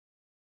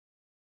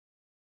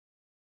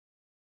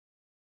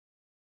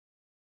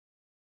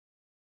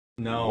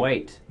No.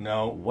 Wait.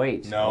 No.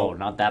 Wait. No. Oh,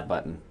 not that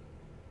button.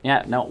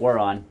 Yeah, no, we're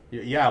on.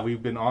 Yeah,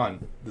 we've been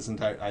on this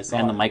entire. I saw.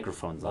 And the it.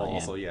 microphone's on.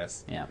 Also,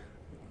 yes. Yeah.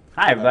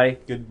 Hi, everybody.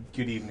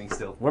 Good evening.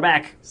 Still. We're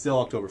back. Still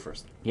October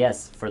 1st.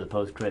 Yes, for the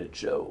post-credit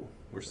show.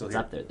 We're still It's here.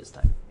 up there this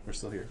time. We're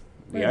still here.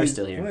 We are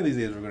still here. One of these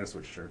days we're going to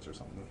switch shirts or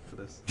something for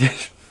this.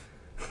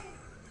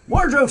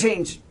 Wardrobe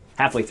change.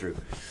 Halfway through.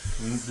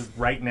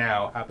 Right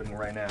now, happening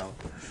right now.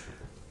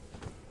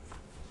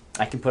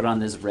 I can put on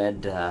this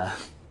red.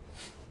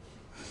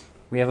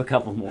 We have a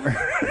couple more.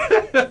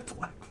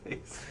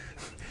 Blackface.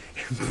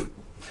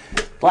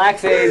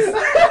 Blackface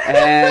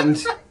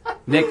and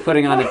Nick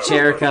putting on a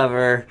chair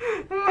cover.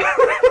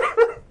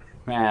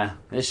 Yeah,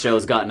 this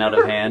show's gotten out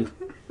of hand.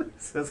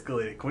 It's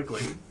escalated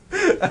quickly.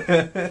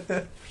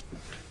 I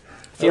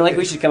feel like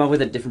we should come up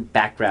with a different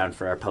background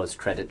for our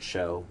post-credit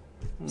show.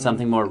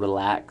 Something more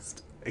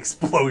relaxed.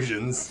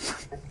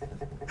 Explosions.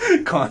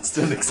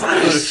 Constant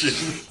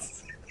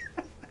explosions.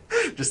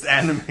 Just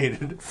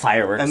animated.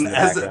 Fireworks in And the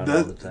as background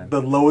all the time.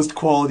 the lowest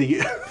quality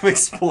of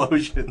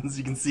explosions,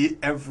 you can see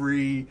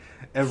every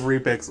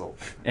pixel.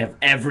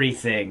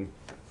 Everything.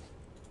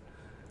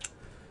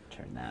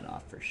 Turn that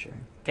off for sure.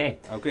 Okay.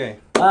 Okay.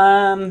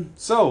 What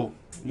So,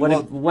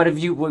 well,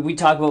 we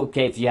talk about?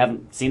 Okay, if you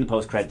haven't seen the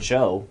post-credit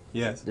show,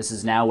 yes. this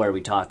is now where we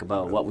talk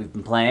about what we've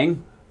been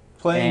playing.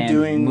 Playing, And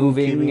doing,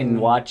 moving, keeping,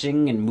 and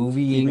watching, and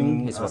movieing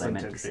keeping is what us I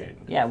meant to say.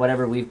 entertained. Yeah,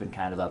 whatever we've been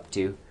kind of up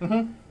to.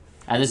 Mm-hmm.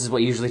 And this is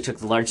what usually took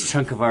the large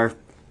chunk of our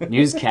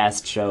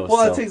newscast show.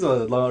 Well, so. it takes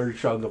a large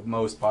chunk of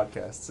most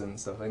podcasts and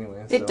stuff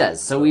anyway. It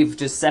does. So we've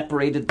just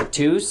separated the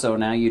two, so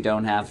now you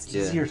don't have It's to...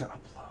 easier to upload.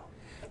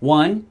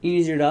 One,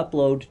 easier to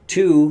upload.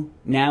 Two,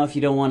 now if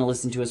you don't want to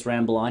listen to us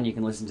ramble on, you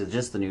can listen to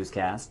just the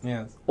newscast.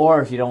 Yes.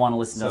 Or if you don't want to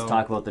listen to us So-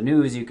 talk about the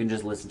news, you can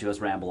just listen to us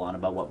ramble on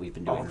about what we've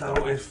been doing.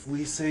 Although, if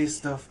we say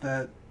stuff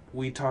that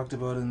we talked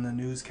about in the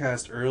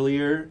newscast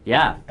earlier,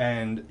 Yeah.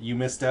 and you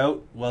missed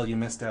out, well, you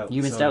missed out.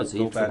 You missed out, so you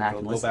go have to go back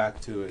and go listen. back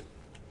to it.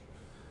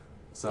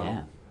 So.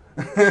 Yeah.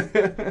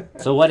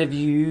 So what have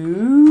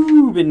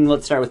you been...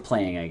 Let's start with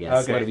playing, I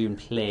guess. Okay. What have you been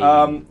playing?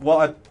 Well,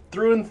 I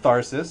threw in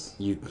Tharsis,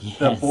 the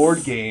the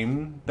board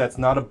game that's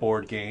not a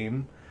board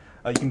game.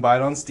 You can buy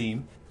it on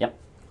Steam. Yep.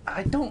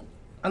 I don't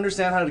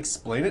understand how to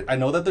explain it. I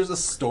know that there's a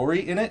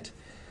story in it.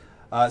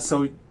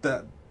 So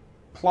the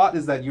plot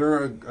is that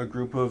you're a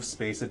group of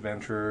space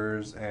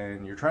adventurers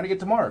and you're trying to get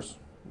to Mars.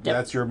 Yep.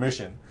 That's your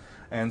mission.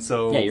 And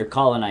so Yeah, you're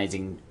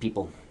colonizing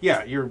people.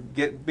 yeah, you're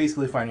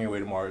basically finding your way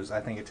to Mars.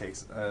 I think it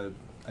takes an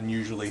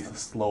unusually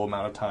slow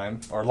amount of time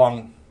or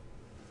long.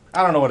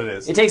 I don't know what it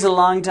is. It takes a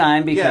long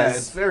time because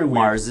it's very weird.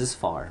 Mars is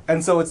far.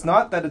 And so it's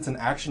not that it's an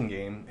action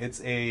game.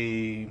 It's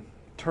a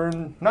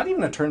not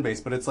even a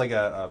turn-based, but it's like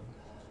for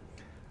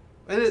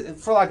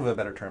lack of a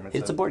better term,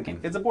 It's a board game.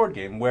 It's a board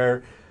game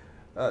where,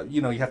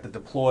 you have to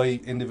deploy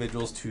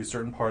individuals to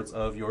certain parts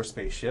of your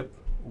spaceship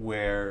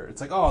where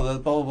it's like, oh, the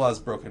blah blah blah is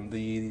broken.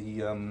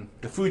 The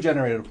food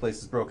generator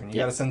place is broken. You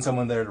Yeah. got to send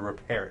someone there to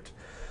repair it.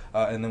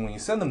 And then when you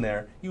send them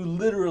there, you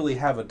literally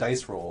have a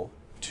dice roll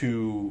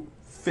to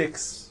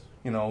fix,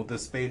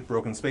 the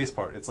broken space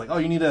part. It's like, oh,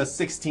 you need a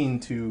 16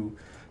 to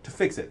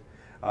fix it.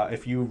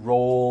 If you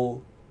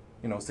roll,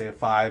 say a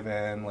 5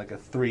 and like a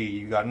 3,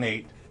 you got an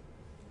 8.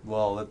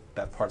 Well,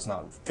 that part's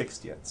not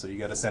fixed yet, so you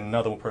got to send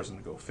another person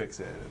to go fix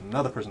it, and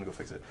another person to go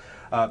fix it.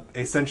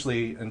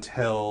 Essentially,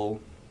 until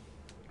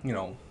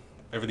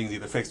everything's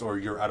either fixed or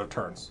you're out of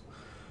turns.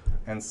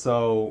 And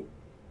so,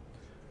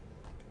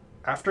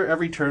 after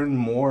every turn,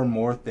 more and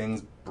more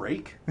things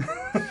break,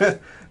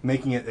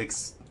 making it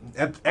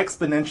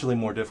exponentially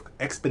more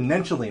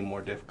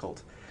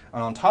difficult.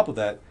 And on top of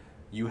that,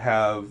 you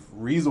have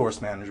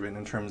resource management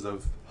in terms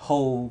of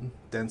hull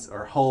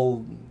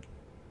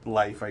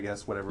life, I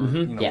guess, whatever.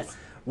 Yes.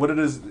 What it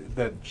is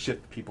that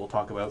shit people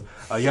talk about.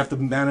 You have to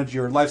manage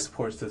your life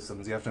support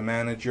systems. You have to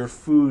manage your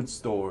food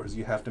stores.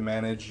 You have to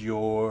manage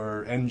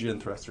your engine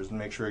thrusters and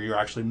make sure you're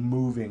actually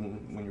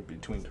moving when you're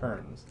between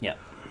turns. Yeah.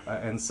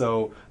 And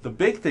so the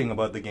big thing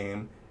about the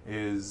game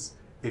is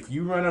if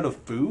you run out of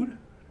food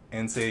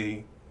and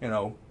say,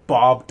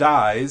 Bob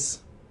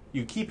dies,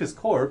 you keep his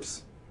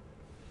corpse,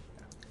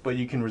 but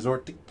you can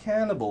resort to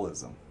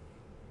cannibalism.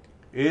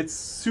 It's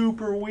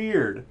super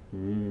weird.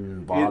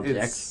 Bob's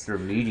it's- extra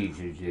meaty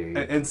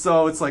today. And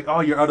so it's like,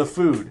 oh, you're out of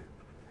food.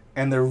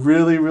 And they're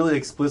really, really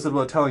explicit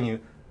about telling you,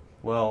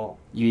 well,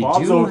 You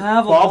Bob's do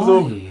have a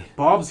body.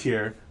 Bob's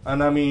here.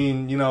 And I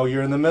mean,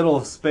 you're in the middle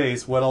of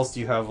space. What else do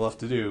you have left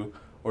to do?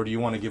 Or do you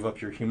want to give up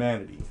your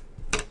humanity?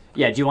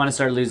 Yeah, do you want to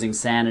start losing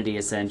sanity,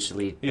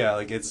 essentially? Yeah,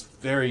 like it's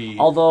very...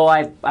 Although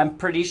I'm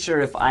pretty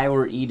sure if I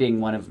were eating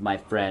one of my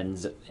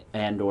friends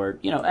and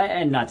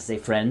not to say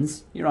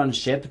friends, you're on a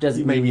ship,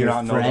 doesn't mean you're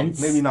not friends.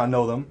 know them. Maybe not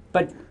know them.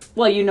 But,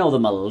 well, you know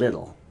them a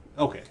little.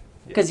 Okay.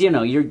 Yeah. Because,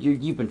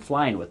 you've been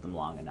flying with them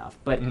long enough.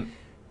 But,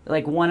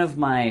 like, one of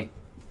my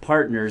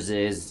partners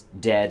is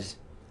dead.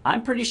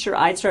 I'm pretty sure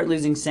I'd start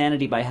losing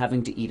sanity by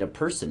having to eat a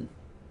person.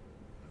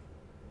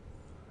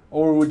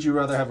 Or would you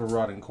rather have a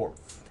rotting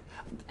corpse?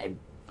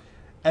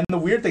 And the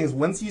weird thing is,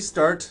 once you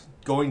start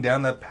going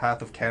down that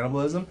path of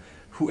cannibalism,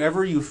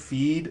 whoever you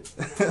feed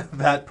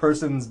that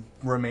person's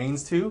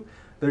remains to,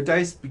 their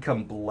dice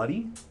become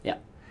bloody. Yeah.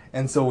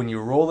 And so when you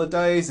roll the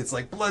dice, it's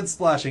like blood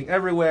splashing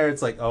everywhere.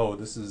 It's like, oh,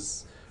 this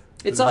is...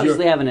 It's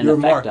obviously having an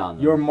effect mark, on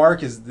them. Your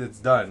mark it's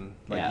done.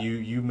 Like Yeah.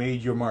 you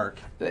made your mark.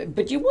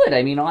 But you would.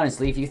 I mean,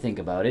 honestly, if you think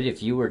about it,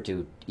 if you were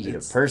to eat a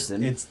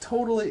person, It's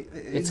totally...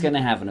 it's going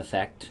to have an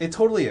effect. It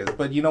totally is.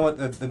 But you know what?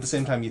 At the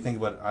same time, you think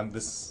about I'm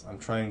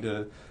trying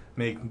to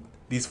make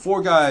these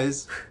 4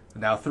 guys,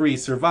 now 3,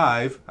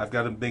 survive. I've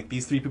got to make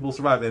these 3 people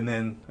survive, and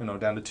then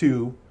down to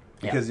 2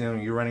 because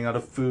you're running out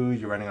of food,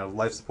 you're running out of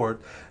life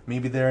support.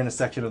 Maybe they're in a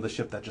section of the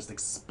ship that just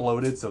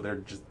exploded, so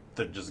they're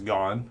just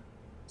gone.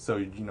 So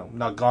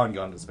not gone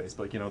to space,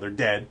 but they're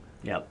dead.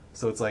 Yep.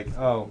 So it's like,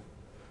 oh,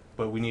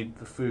 but we need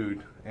the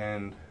food,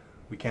 and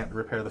we can't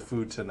repair the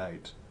food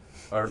tonight,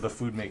 or the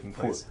food making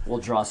place. We'll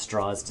draw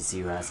straws to see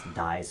who has to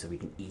die so we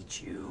can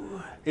eat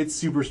you. It's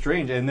super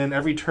strange, and then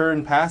every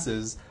turn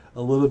passes,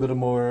 a little bit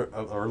more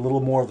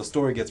of the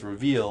story gets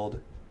revealed,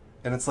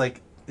 and it's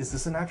like, is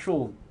this an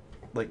actual?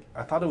 Like,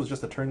 I thought it was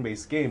just a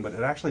turn-based game, but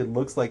it actually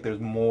looks like there's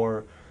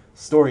more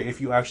story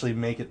if you actually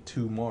make it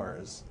to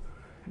Mars,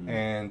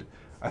 and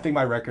I think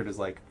my record is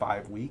like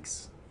 5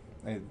 weeks.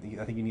 I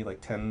think you need like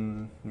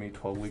 10, maybe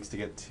 12 weeks to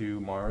get to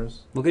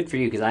Mars. Well, good for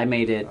you, because I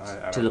made it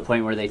I to the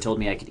point where they told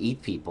me I could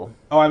eat people.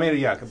 Oh, I made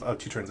it,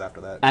 2 turns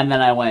after that. And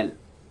then I went,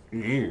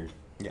 "Ugh."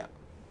 Yeah.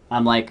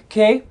 I'm like,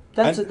 okay,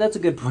 that's a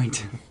good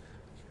point.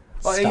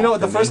 Well,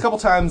 and the first couple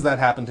times that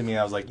happened to me,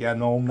 I was like, yeah,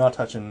 no, I'm not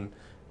touching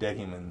dead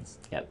humans.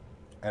 Yep.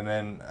 And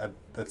then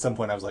at some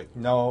point I was like,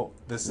 no,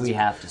 this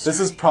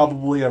is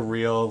probably a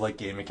real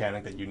game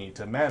mechanic that you need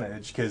to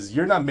manage, because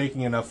you're not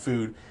making enough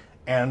food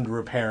and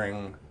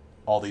repairing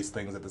all these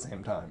things at the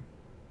same time.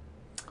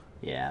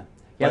 Yeah.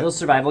 But Those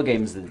survival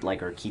games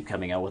that keep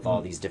coming out with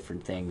all these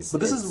different things.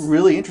 But this is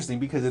really interesting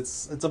because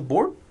it's a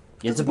board.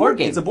 It's a board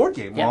game. It's a board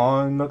game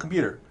on a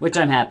computer. Which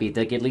I'm happy.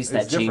 At least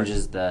that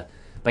changes the...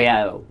 But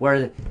yeah,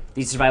 where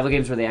these survival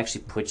games where they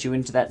actually put you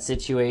into that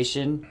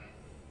situation...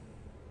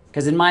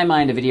 Because in my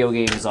mind, a video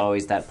game is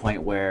always that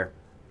point where,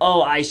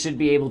 oh, I should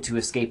be able to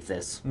escape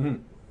this.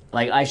 Mm-hmm.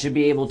 I should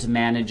be able to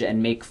manage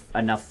and make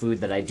enough food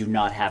that I do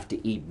not have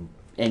to eat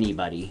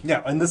anybody.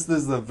 Yeah, and this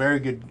is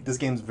this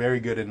game's very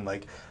good in,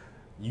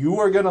 you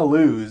are going to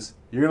lose.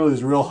 You're going to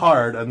lose real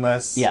hard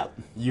unless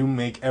you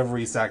make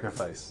every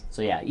sacrifice.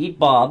 So yeah, eat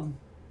Bob,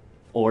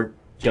 or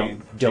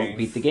don't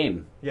beat the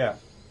game. Yeah.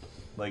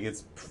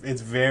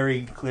 It's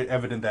very clear,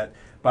 evident that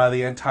by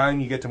the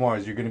time you get to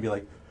Mars, you're going to be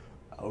like,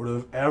 out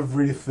of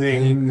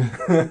everything.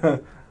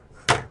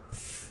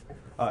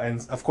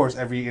 And of course,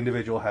 every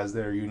individual has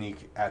their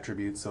unique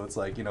attributes. So it's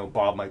like,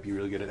 Bob might be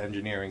really good at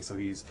engineering, so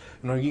he's,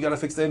 you got to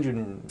fix the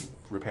engine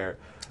repair.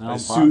 Oh,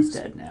 Bob's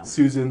dead now.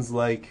 Susan's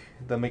like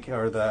the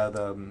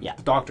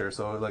doctor.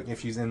 So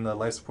if she's in the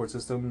life support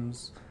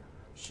systems,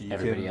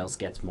 everybody else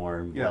gets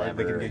more. Yeah,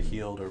 they can get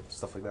healed or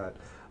stuff like that.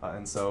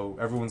 And so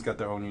everyone's got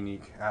their own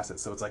unique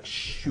assets. So it's like,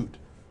 shoot,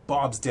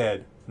 Bob's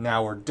dead.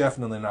 Now we're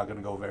definitely not going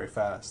to go very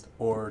fast.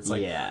 Or it's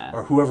like,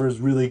 or whoever's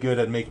really good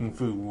at making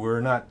food,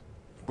 we're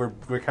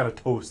kind of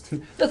toast.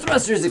 The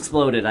thrusters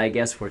exploded. I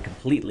guess we're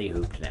completely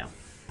hooped now.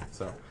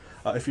 So,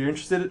 if you're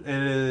interested,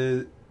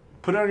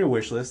 put it on your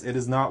wish list. It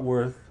is not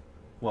worth,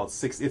 it's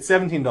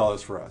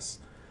 $17 for us.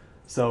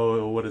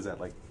 So what is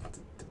that, like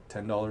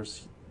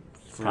 $10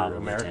 for Probably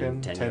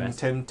American?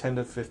 10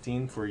 to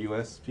 15 for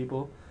US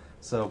people.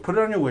 So put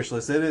it on your wish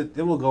list. It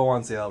will go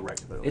on sale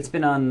regularly. It's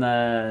been on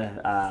the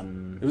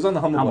it was on the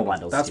Humble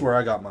Bundles. That's too. where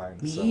I got mine.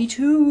 Me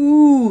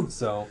too.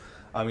 So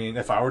I mean,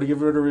 if I were to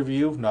give it a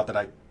review, not that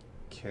I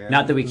can.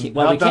 Not that we can.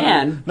 Well, we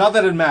can. Not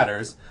that it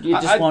matters. You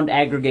just won't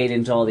aggregate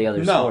into all the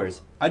other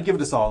scores. I'd give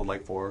it a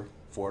solid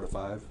 4 to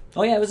 5.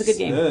 Oh yeah, it was a good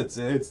game.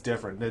 It's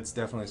different. It's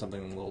definitely something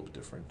a little bit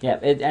different. Yeah,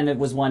 and it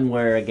was one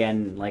where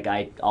again,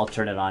 I'll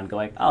turn it on,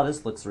 going, oh,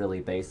 this looks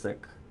really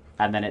basic,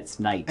 and then it's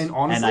night, and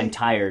honestly, I'm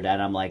tired,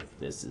 and I'm like,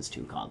 this is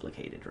too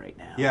complicated right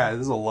now. Yeah,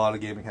 there's a lot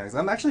of game mechanics.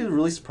 I'm actually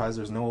really surprised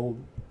there's no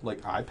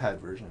iPad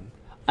version.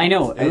 I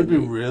know it would be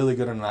really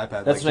good on an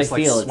iPad. That's what I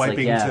feel. It's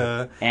swiping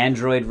to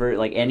Android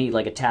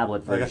a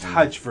tablet version, a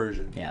touch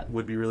version. Yeah,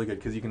 would be really good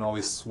because you can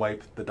always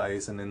swipe the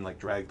dice and then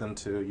drag them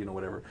to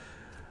whatever.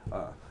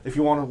 If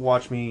you want to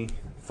watch me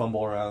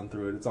fumble around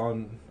through it, it's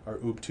on our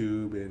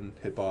OopTube and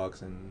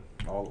Hitbox and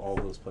all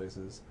those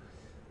places.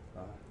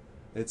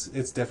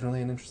 It's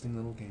definitely an interesting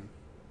little game.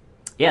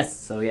 Yes,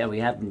 so yeah, we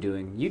have been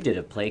doing. You did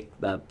a playcast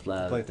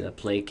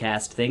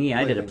thingy.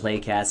 I did a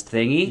playcast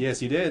thingy.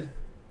 Yes, you did.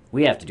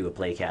 We have to do a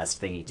playcast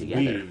thingy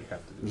together. We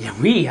have to do. Yeah,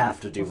 we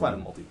have to do. We'll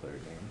find a multiplayer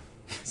game,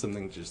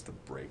 something just to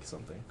break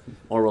something.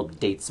 Or we'll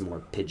date some more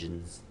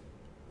pigeons.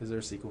 Is there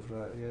a sequel for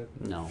that yet?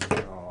 No.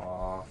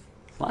 Aww.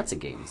 Lots of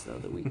games though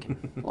that we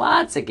can.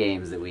 Lots of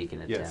games that we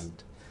can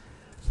attempt.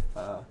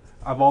 Yes.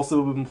 I've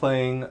also been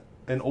playing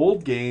an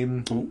old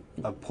game,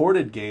 a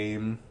ported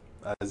game,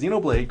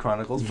 Xenoblade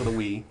Chronicles for the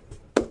Wii.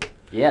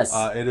 Yes.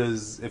 It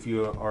is, if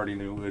you already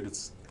knew,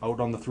 it's out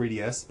on the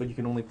 3DS, but you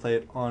can only play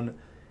it on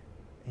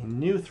a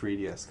new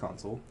 3DS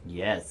console.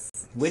 Yes,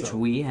 which So,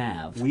 we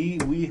have.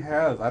 We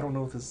have. I don't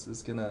know if this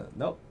is gonna.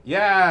 Nope.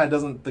 Yeah, it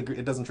doesn't.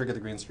 It doesn't trigger the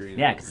green screen.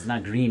 Yeah, because it's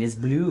not green, it's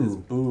blue. It's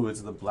blue.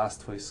 It's the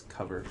Blastoise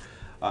cover.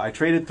 I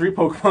traded 3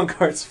 Pokemon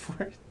cards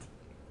for it.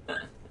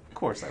 Of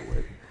course I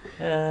would.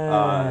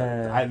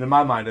 In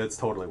my mind, it's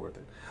totally worth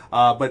it.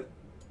 But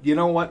you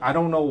know what? I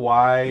don't know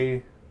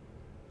why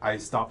I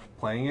stopped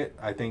playing it.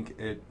 I think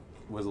it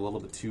was a little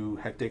bit too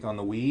hectic on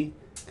the Wii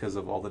because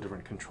of all the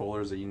different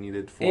controllers that you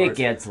needed for it. It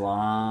gets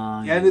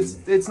long. And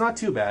it's not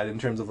too bad in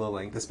terms of the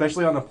length,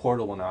 especially on the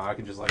portable now. I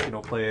can just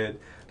play it,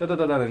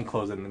 and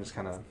close it, and then just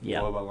kind of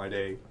go about my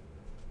day.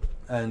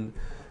 And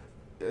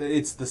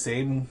it's the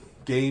same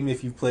game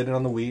if you've played it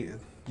on the Wii.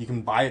 You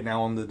can buy it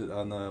now on the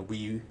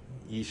Wii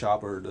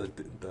eShop or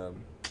the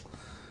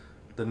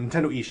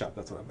Nintendo eShop.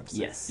 That's what I meant to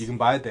say. Yes. You can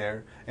buy it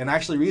there. And I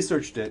actually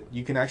researched it.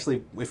 You can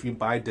actually, if you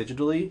buy it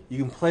digitally, you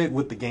can play it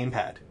with the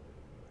gamepad.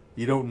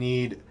 You don't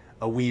need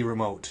a Wii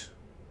remote.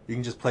 You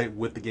can just play it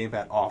with the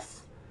gamepad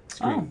off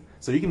screen. Oh.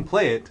 So you can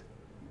play it,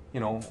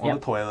 on the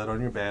toilet,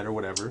 on your bed, or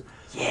whatever.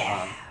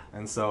 Yeah.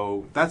 And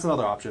so that's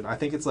another option. I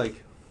think it's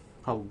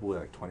probably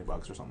like $20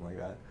 or something like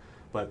that.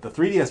 But the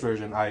 3DS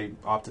version, I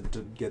opted to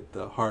get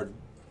the hard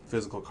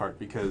physical cart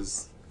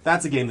because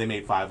that's a game they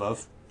made 5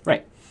 of.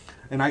 Right.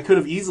 And I could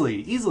have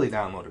easily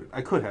downloaded it.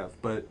 I could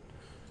have, but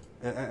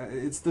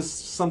it's this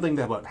something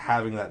about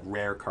having that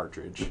rare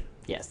cartridge.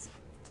 Yes.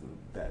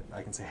 That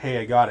I can say, hey,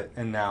 I got it,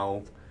 and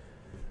now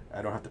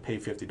I don't have to pay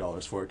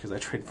 $50 for it because I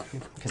traded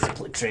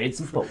Traded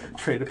some Pokemon.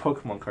 traded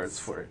Pokemon cards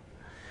for it.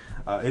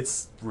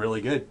 It's really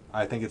good.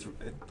 I think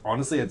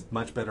honestly it's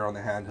much better on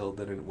the handheld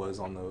than it was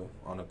on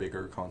a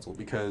bigger console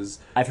because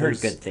I've heard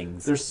good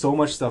things. There's so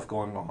much stuff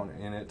going on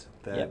in it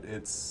that Yep.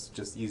 it's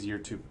just easier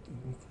to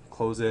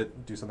close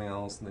it, do something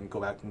else, and then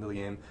go back into the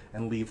game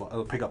and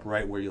pick up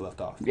right where you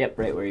left off. Yep,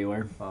 right where you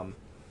were.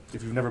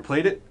 If you've never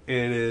played it,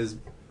 it is.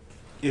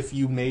 If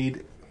you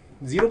made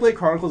Xenoblade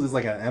Chronicles is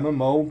like an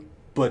MMO,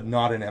 but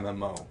not an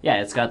MMO.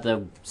 Yeah, it's got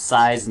the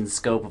size and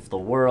scope of the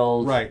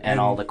world, Right, and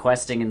all the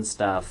questing and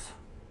stuff.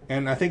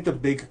 And I think the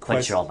big But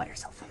question. you're all by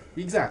yourself.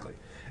 Exactly.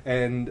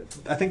 And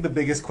I think the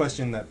biggest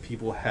question that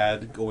people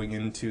had going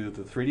into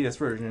the 3DS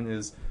version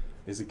is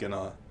it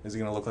gonna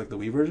look like the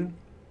Wii version?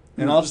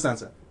 And I'll just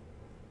answer.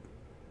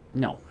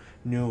 No.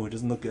 No, it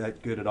doesn't look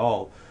that good at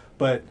all.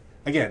 But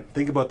again,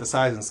 think about the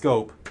size and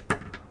scope,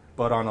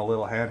 but on a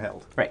little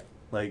handheld. Right.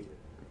 Like,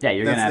 Yeah,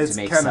 you're gonna have it's to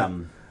make kinda-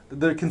 some.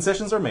 The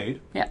concessions are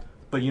made. Yeah.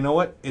 But you know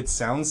what? It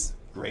sounds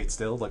great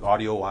still. Like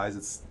audio wise,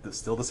 it's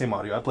still the same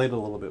audio. I played it a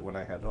little bit when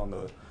I had it on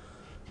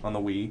the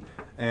Wii,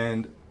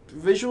 and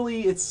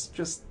visually, it's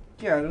just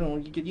I don't know.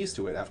 You get used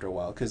to it after a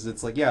while because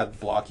it's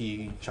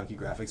blocky, chunky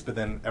graphics. But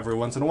then every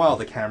once in a while,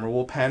 the camera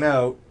will pan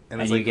out,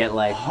 and it's you get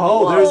like,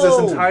 oh, there's this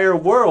whoa! entire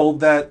world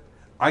that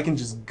I can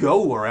just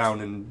go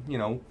around and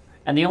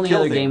And the only kill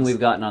other game things. we've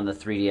gotten on the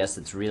 3DS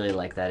that's really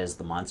like that is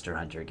the Monster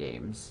Hunter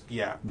games.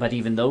 Yeah. But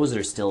even those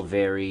are still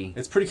very.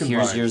 It's pretty Here's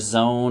confined. your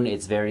zone.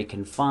 It's very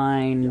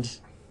confined.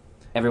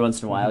 Every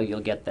once in a while, you'll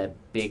get that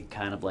big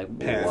kind of like,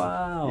 Pan.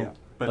 wow. Yeah.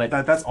 But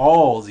that's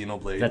all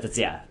Xenoblade. That's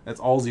That's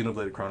all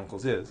Xenoblade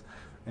Chronicles is.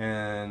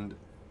 And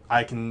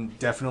I can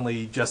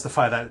definitely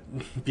justify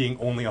that being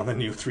only on the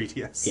new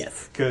 3DS.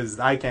 Yes. Because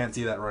I can't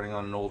see that running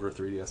on an older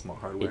 3DS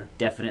hardware. It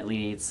definitely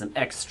needs some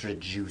extra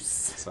juice.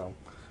 So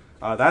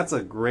that's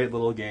a great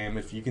little game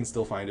if you can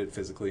still find it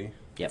physically.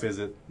 Yep.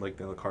 Visit the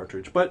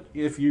cartridge. But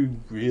if you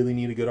really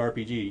need a good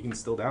RPG, you can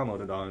still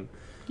download it on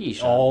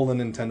eShop. all the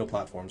Nintendo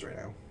platforms right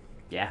now.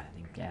 Yeah, I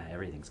think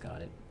everything's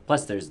got it.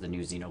 Plus, there's the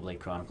new Xenoblade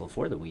Chronicle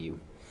for the Wii U.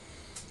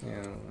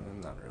 Yeah,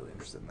 I'm not really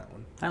interested in that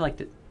one. I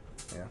liked it.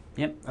 Yeah.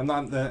 Yep. I'm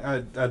not.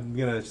 I'm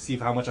gonna see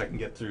how much I can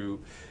get through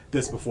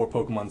this before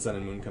Pokemon Sun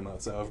and Moon come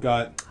out. So I've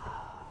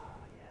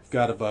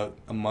got about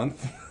a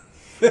month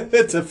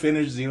to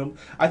finish Xenoblade.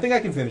 I think I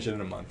can finish it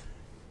in a month.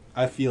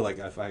 I feel like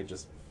if I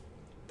just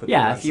put the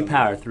Yeah, rest if you of it,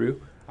 power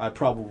through. I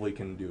probably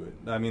can do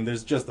it. I mean,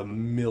 there's just a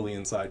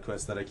million side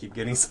quests that I keep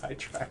getting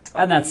sidetracked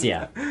on. And that's,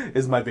 yeah.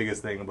 Is my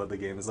biggest thing about the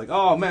game. It's like,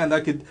 oh man,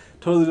 that could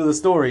totally do the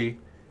story,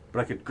 but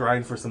I could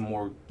grind for some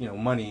more,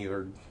 money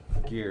or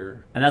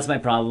gear. And that's my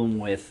problem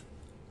with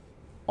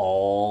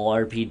all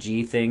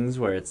RPG things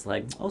where it's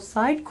like, oh,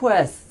 side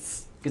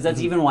quests. Because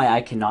that's even why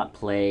I cannot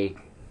play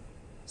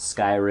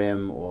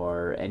Skyrim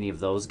or any of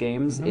those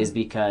games, is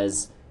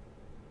because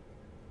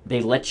they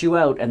let you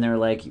out and they're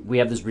like, we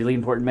have this really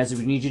important message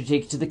we need you to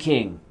take to the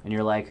king. And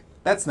you're like,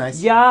 That's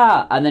nice.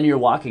 yeah. And then you're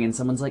walking and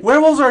someone's like,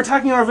 Werewolves are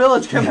attacking our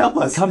village. Come help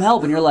us. come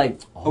help. And you're like,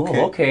 oh,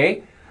 Okay.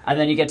 okay. And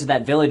then you get to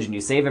that village and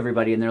you save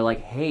everybody and they're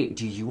like, hey,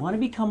 do you want to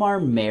become our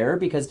mayor?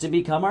 Because to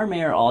become our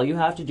mayor, all you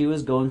have to do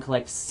is go and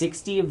collect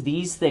 60 of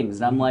these things.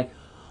 And I'm like,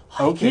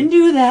 I Okay. can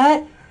do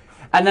that.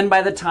 And then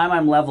by the time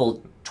I'm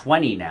level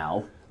 20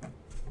 now,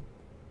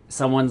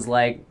 someone's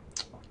like,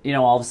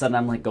 all of a sudden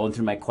I'm like going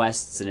through my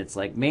quests and it's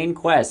like, main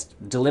quest,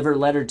 deliver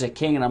letter to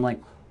king. And I'm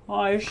like, oh,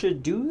 I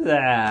should do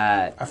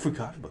that. I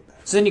forgot about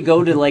that. So then you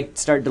go to like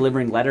start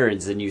delivering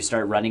letters and you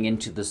start running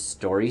into the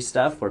story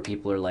stuff where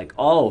people are like,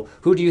 oh,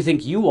 who do you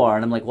think you are?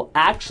 And I'm like, well,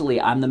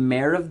 actually, I'm the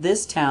mayor of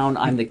this town.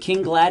 I'm the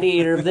king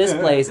gladiator of this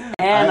place.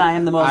 And I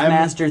am the most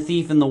master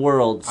thief in the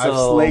world. So, I've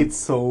slayed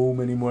so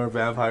many more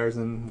vampires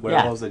and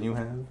werewolves than you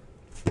have.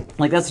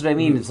 Like, that's what I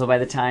mean. So by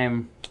the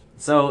time...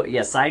 So,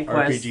 yeah, side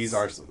quests... RPGs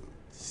are...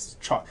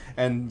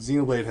 And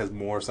Xenoblade has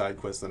more side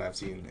quests than I've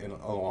seen in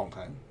a long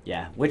time.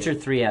 Yeah, Witcher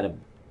 3 had a...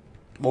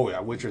 Oh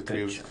yeah, Witcher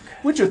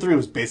 3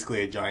 was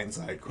basically a giant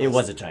side quest. It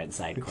was a giant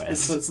side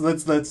quest.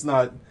 Let's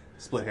not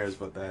split hairs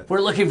about that.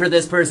 We're looking for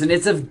this person.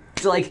 It's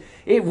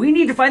we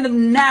need to find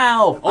them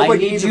now. I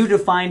need you to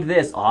find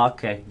this. Oh,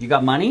 okay. You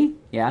got money?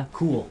 Yeah,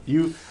 cool.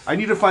 I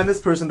need to find this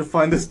person to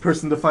find this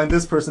person to find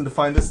this person to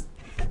find this.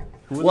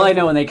 Well, I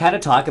know, and they kind of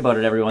talk about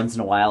it every once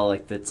in a while.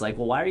 Like, it's like,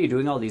 well, why are you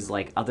doing all these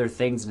like other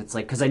things? And it's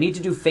like, because I need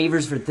to do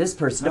favors for this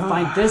person to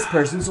find this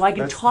person, so I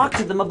can talk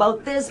to them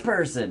about this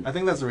person. I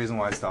think that's the reason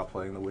why I stopped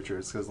playing The Witcher.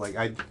 Is because like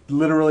I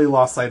literally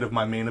lost sight of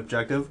my main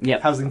objective.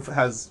 Yep. I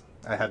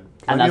had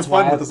plenty of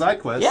fun with the side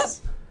quests. Yep.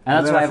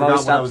 And that's why I've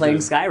always stopped playing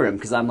Skyrim,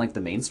 because I'm like,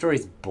 the main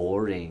story's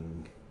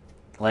boring.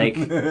 Like,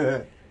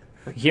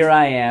 here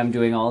I am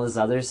doing all this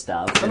other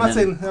stuff. I'm not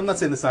saying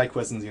the side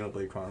quests in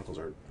Xenoblade Chronicles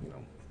are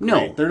no,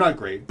 great. They're not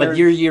great. But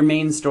your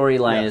main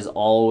storyline is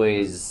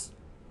always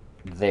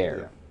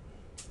there.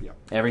 Yeah.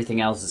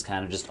 Everything else is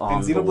kind of just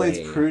on the way. And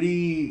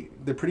Xenoblade's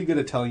they're pretty good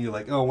at telling you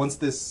like, oh, once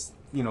this,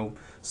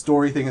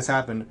 story thing has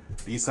happened,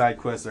 these side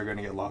quests are going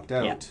to get locked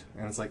out. Yeah.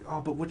 And it's like,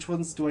 oh, but which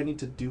ones do I need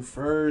to do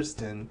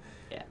first? And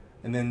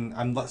then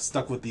I'm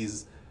stuck with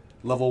these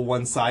level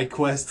 1 side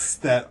quests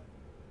that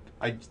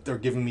they're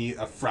giving me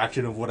a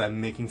fraction of what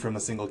I'm making from a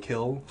single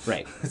kill.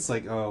 Right. It's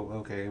like, oh,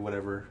 okay,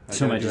 whatever.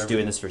 So am I just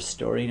doing this for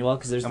story? Well,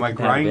 because there's am I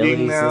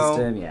grinding now?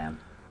 System. Yeah.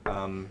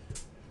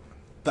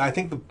 I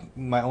think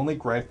my only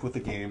gripe with the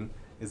game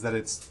is that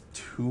it's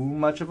too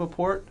much of a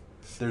port.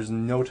 There's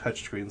no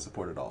touchscreen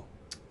support at all.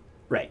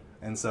 Right.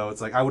 And so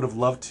it's like I would have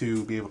loved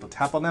to be able to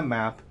tap on that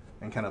map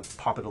and kind of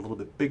pop it a little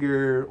bit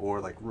bigger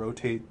or like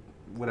rotate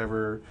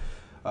whatever.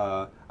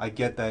 I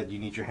get that you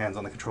need your hands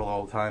on the controller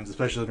all the times,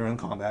 especially during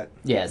combat.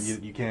 Yes.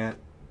 You can't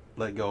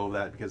let go of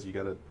that because you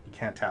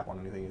can't tap on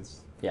anything.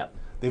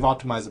 They've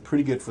optimized it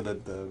pretty good for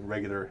the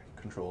regular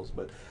controls,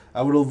 but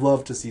I would have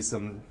loved to see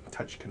some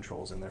touch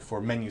controls in there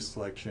for menu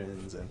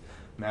selections and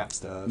map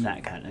stuff.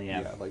 That kind of,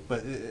 yeah.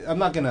 But I'm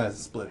not gonna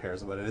split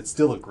hairs about it. It's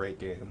still a great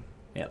game.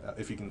 Yeah.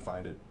 If you can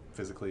find it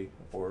physically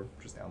or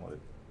just download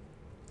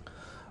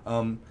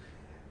it.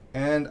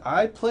 And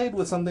I played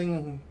with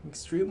something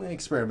extremely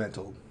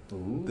experimental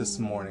this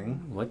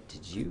morning. What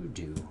did you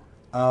do?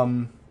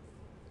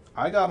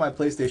 I got my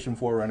PlayStation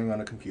 4 running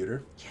on a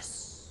computer.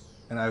 Yes.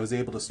 And I was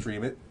able to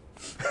stream it.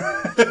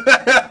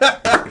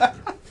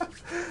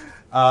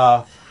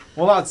 Well,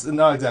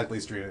 not exactly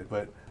stream it,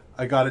 but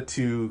I got it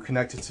to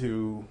connect it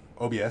to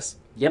OBS.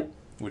 Yep.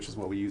 Which is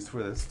what we used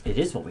for this. It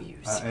is what we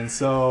use. And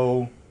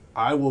so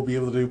I will be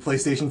able to do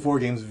PlayStation 4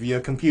 games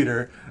via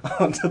computer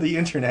onto the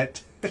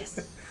internet.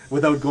 Yes.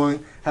 Without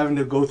having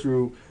to go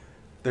through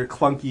their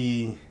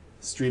clunky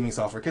streaming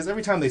software. Because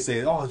every time they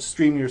say, "Oh,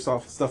 stream your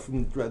stuff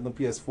from the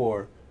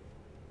PS4,"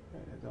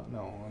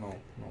 no.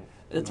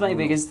 That's my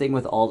biggest thing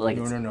with all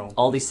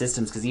all these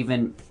systems. Because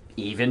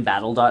even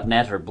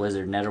Battle.net or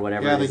BlizzardNet or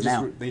whatever it is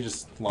now, they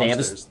just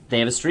launched they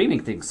have a streaming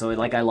thing. So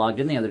like I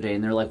logged in the other day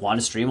and they're like, "Want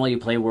to stream while you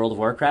play World of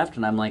Warcraft?"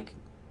 And I'm like,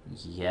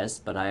 yes,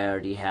 but I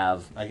already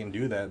have... I can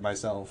do that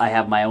myself. I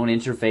have my own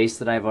interface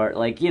that I've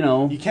already...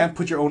 You can't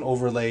put your own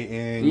overlay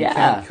in. Yeah. You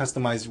can't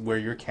customize where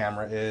your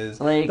camera is.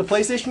 The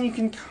PlayStation, you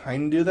can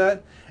kind of do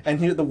that. And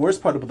here, the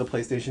worst part about the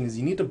PlayStation is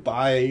you need to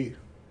buy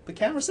the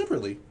camera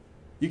separately.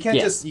 You can't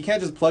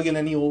just plug in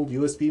any old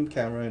USB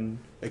camera and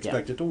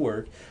expect it to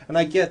work. And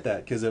I get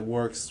that, because it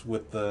works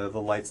with the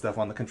light stuff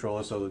on the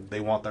controller, so they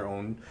want their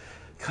own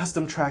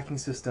custom tracking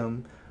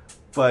system.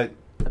 But...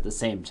 at the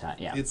same time,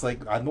 yeah. It's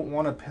like I don't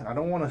want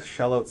to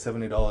shell out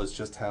 $70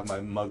 just to have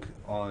my mug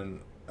on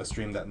a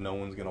stream that no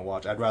one's gonna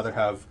watch. I'd rather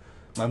have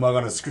my mug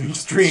on a stream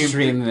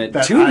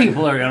that two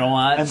people are gonna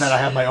watch, and that I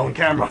have my own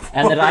camera for.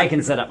 And that I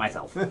can set up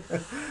myself.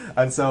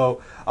 And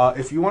so,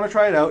 if you want to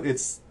try it out,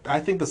 I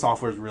think the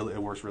software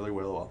works really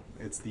well.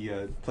 It's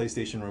the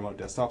PlayStation Remote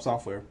Desktop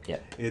software. Yeah.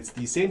 It's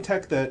the same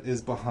tech that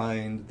is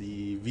behind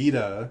the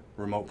Vita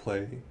Remote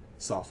Play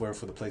software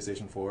for the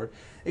PlayStation 4,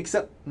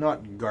 except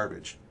not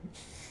garbage.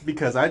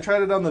 Because I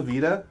tried it on the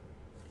Vita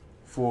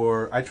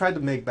I tried to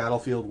make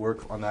Battlefield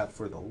work on that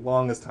for the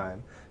longest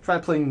time.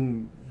 Tried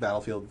playing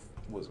Battlefield,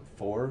 was it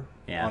 4?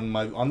 Yeah.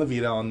 On the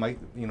Vita, on my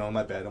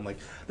my bed. I'm like,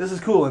 this is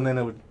cool, and then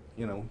it would,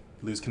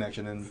 lose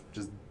connection and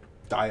just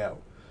die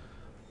out.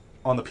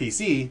 On the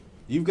PC,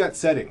 you've got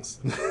settings.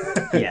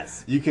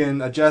 Yes. You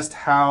can adjust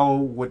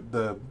what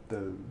the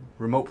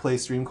remote play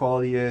stream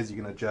quality is. You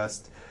can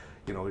adjust,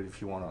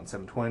 if you want it on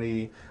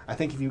 720. I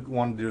think if you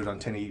want to do it on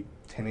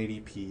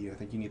 1080p, I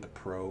think you need the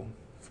Pro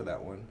for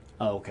that one.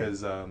 Oh, okay.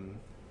 Because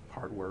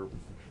hardware,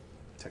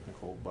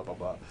 technical, blah, blah,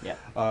 blah.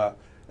 Yeah.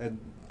 And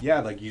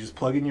yeah, like you just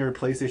plug in your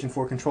PlayStation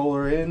 4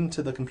 controller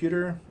into the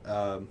computer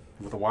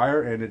with a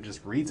wire, and it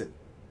just reads it.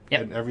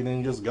 Yep. And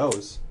everything just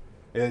goes.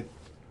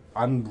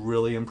 I'm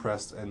really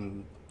impressed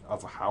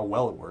of how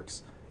well it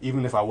works.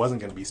 Even if I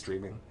wasn't going to be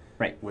streaming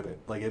with it.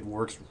 Like, it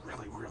works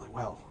really, really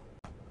well.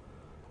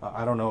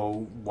 I don't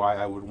know why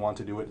I would want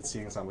to do it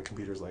seeing as how my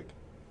computer's like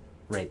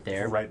right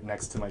there, right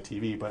next to my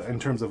TV. But in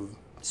terms of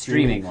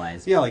streaming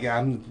wise, yeah, like it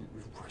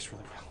works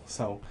really well.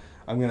 So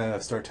I'm gonna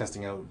start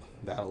testing out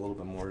that a little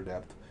bit more in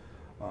depth.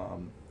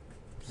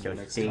 So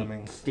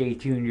stay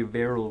tuned to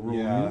Barrel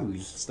Roll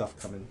News. Stuff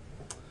coming.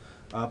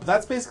 But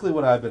that's basically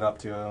what I've been up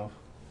to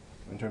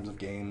in terms of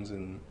games,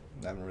 and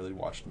I haven't really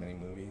watched many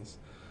movies.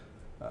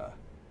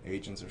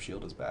 Agents of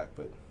S.H.I.E.L.D. is back,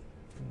 but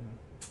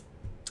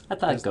I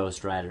thought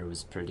Ghost Rider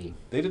was pretty...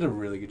 They did a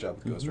really good job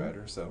with Ghost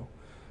Rider, so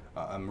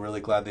I'm really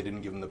glad they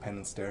didn't give him the pen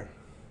and stare.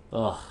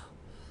 Ugh.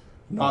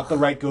 Not the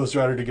right Ghost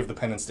Rider to give the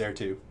pen and stare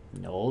to.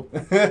 Nope.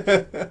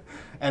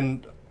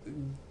 And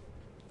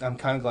I'm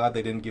kind of glad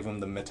they didn't give him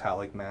the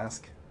metallic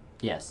mask.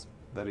 Yes.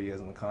 That he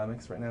has in the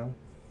comics right now.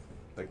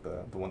 Like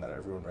the one that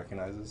everyone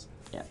recognizes.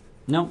 Yeah.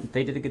 No,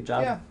 they did a good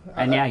job. Yeah.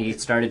 And yeah, he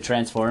started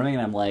transforming,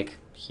 and I'm like,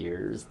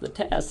 here's the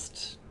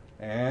test.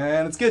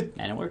 And it's good.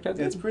 And it worked out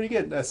good. It's pretty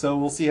good. So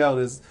we'll see how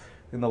it is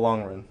in the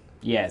long run.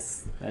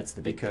 Yes, that's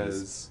the big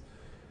Because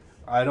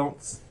I don't,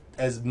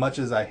 as much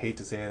as I hate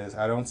to say this,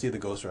 I don't see the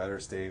Ghost Rider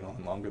staying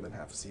on longer than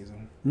half a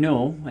season.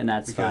 No, and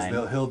that's because fine.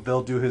 Because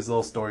they'll do his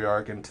little story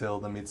arc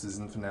until the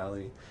mid-season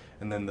finale,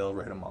 and then they'll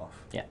write him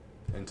off. Yeah.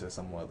 Into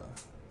someone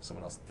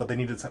else. But they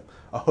needed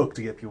a hook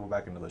to get people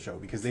back into the show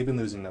because they've been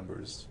losing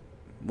numbers.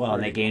 Well,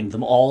 and they gained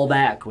them all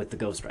back with the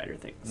Ghost Rider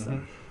thing. So.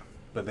 Mm-hmm.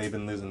 But they've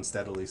been losing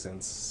steadily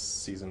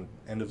since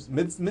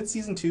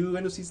mid-season 2,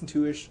 end of season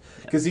 2-ish.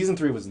 Because season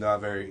 3 was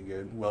not very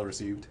good, well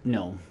received.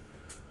 No.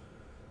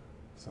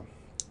 So.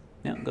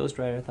 No, Ghost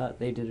Rider, I thought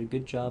they did a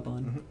good job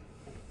on.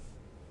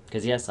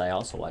 Because yes, I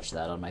also watched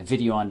that on my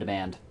video on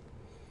demand.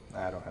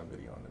 I don't have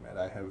video on demand.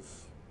 I have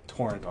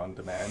torrent on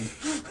demand.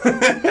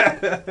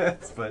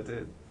 But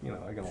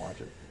I can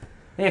watch it.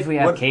 If we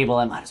have cable,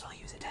 I might as well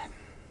use it.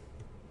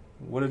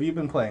 What have you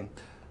been playing?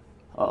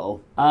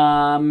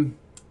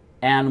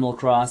 Animal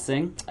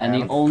Crossing, and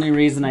the only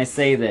reason I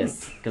say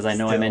this, because I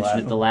know I mentioned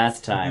it the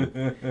last time,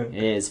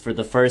 is for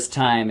the first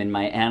time in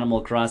my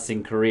Animal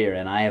Crossing career,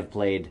 and I have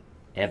played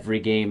every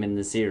game in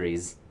the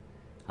series,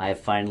 I have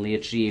finally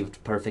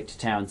achieved perfect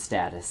town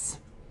status.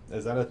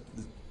 Is that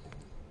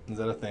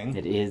a thing?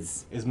 It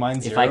is. Is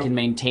mine 0? If I can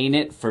maintain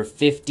it for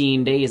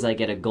 15 days, I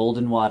get a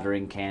golden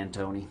watering can,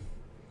 Tony.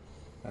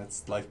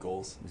 That's life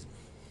goals.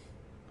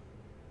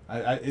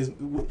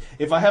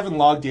 If I haven't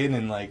logged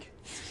in like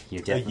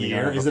a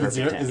year, is it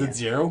 0? Is it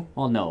 0?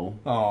 Well, no.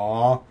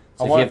 Aww.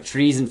 So if you have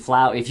trees and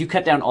flowers, if you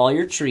cut down all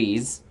your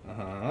trees,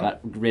 got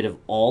rid of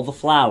all the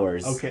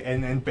flowers. Okay,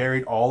 and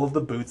buried all of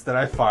the boots that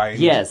I find.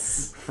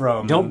 Yes.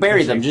 Don't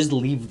bury them, just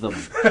leave them.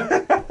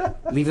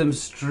 Leave them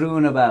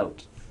strewn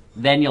about.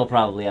 Then you'll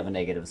probably have a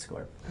negative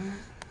score.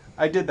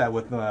 I did that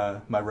with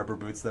my rubber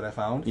boots that I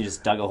found. You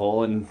just dug a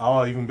hole and...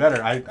 Oh, even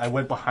better. I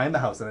went behind the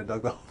house and I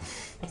dug the hole.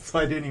 So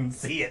I didn't even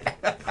see it.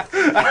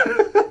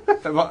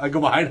 I go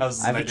behind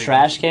houses. I have a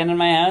trash can in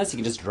my house. You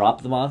can just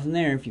drop them off in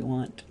there if you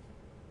want.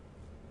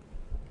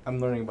 I'm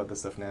learning about this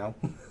stuff now.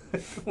 I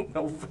don't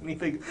know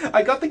anything.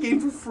 I got the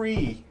game for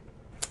free.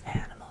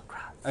 Animal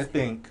Crossing. I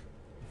think.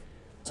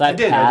 So I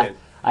did.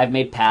 I've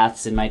made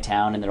paths in my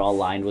town and they're all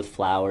lined with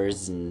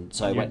flowers, and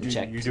so I went and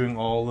checked. You're doing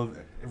all of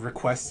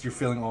requests. You're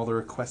filling all the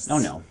requests. Oh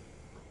no.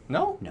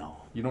 No. No.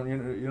 You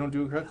don't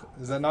do it.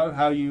 Is that not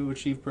how you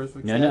achieve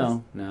perfect?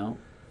 No.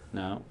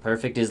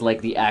 Perfect is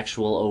like the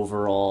actual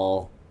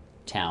overall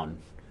town.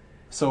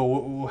 So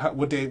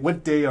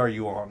what day are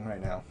you on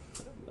right now?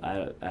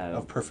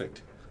 Of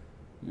perfect.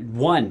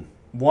 1.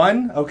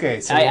 1? Okay.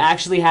 So I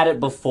actually had it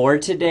before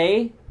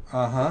today.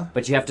 Uh-huh.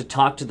 But you have to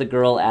talk to the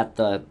girl at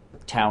the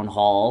town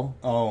hall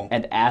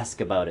and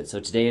ask about it. So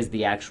today is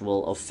the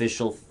actual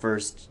official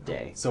first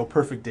day. So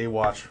perfect day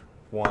watch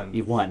 1.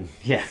 You won.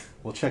 Yeah.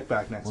 We'll check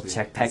back next week. We'll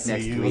check back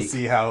next week. We'll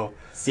see how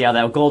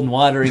that golden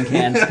watering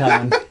can's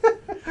coming.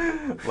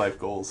 Life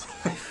goals.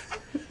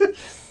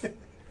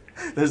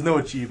 There's no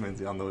achievements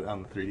on the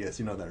 3DS.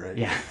 You know that, right?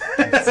 Yeah,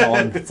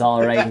 it's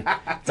all right.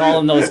 It's all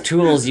in those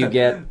tools you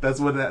get. That's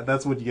what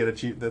you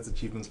get. That's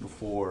achievements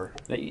before.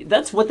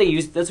 That's what they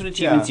used. That's what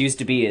achievements used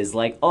to be. Is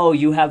like, oh,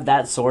 you have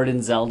that sword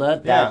in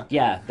Zelda. That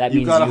means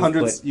you got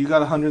 100. You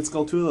got 100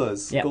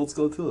 Skulltulas. Yep. Gold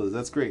Skulltulas.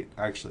 That's great.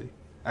 Actually,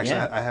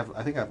 yeah.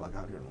 I think I have like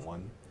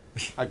 101.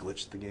 I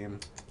glitched the game.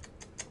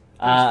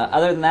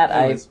 Other than that,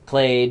 I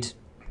played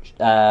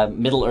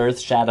Middle Earth: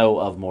 Shadow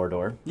of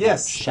Mordor.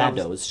 Yes,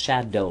 Shadow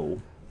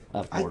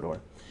of Mordor,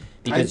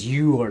 because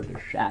you are the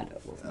shadow.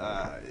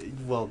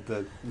 Well,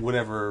 the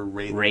whatever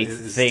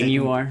wraith thing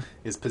you are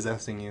is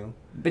possessing you.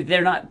 But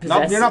they're not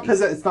possessing. You're not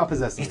possessed. It's not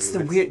possessing. It's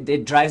the weird.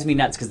 It drives me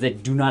nuts because they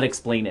do not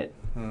explain it.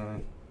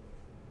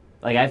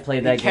 Like I've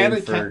played that game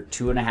for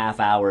 2.5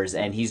 hours,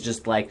 and he's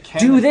just like,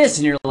 "Do this,"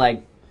 and you're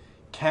like,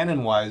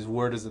 "Canon-wise,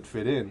 where does it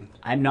fit in?"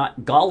 I'm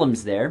not.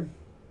 Gollum's there.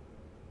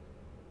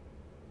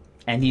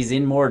 and he's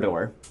in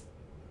Mordor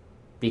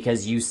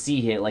because you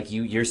see it, like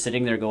you're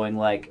sitting there going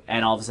like,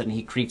 and all of a sudden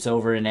he creeps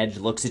over an edge,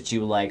 looks at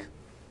you like,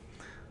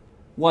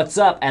 "What's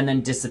up?" and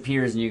then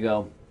disappears, and you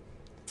go,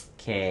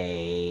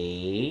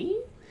 "Okay."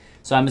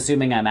 So I'm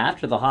assuming I'm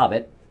after the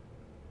Hobbit.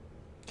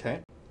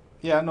 Okay.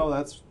 Yeah, no,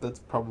 that's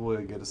probably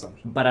a good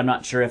assumption. But I'm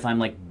not sure if I'm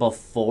like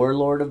before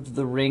Lord of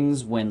the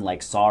Rings when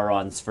like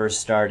Sauron's first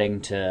starting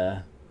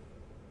to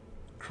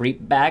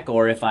creep back,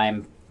 or if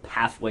I'm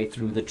halfway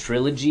through the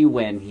trilogy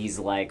when he's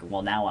like,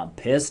 well, now I'm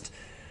pissed.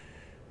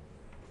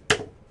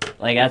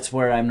 Like that's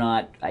where I'm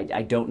not.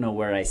 I don't know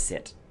where I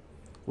sit.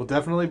 Well,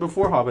 definitely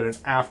before Hobbit and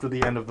after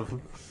the end of the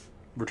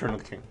Return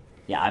of the King.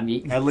 Yeah, I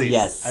mean, At least.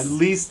 yes, At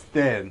least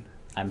then.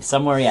 I'm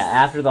somewhere. Yeah,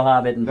 after the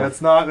Hobbit and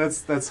That's not.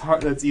 That's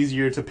hard. That's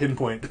easier to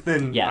pinpoint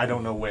than yeah, I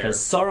don't know where. because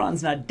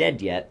Sauron's not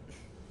dead yet,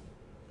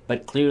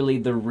 but clearly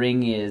the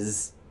ring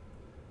is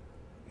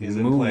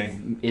in play.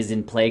 Is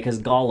in play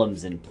because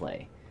Gollum's in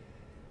play,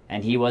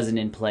 and he wasn't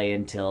in play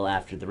until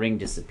after the ring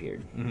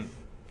disappeared. Mm-hmm.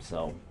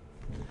 So,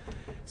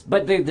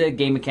 but the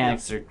game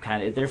mechanics are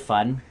they're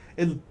fun.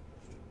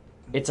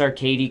 It's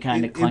arcadey,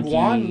 kind of clunky. It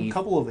won a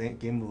couple of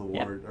Game of the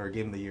Award or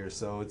Game of the Year,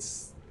 so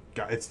it's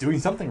doing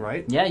something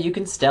right. Yeah, you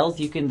can stealth,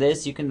 you can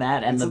this, you can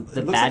that, and the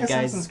it looks bad like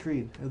guys. Assassin's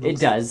Creed. It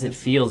does. It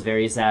feels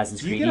very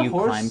Assassin's Creed. You get a You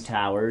horse? climb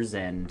towers,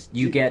 and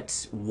you get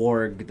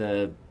warg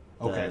the.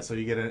 Okay, so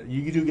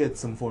you do get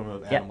some form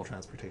of animal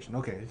transportation.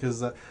 Okay,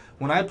 because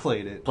when I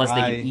played it, Plus,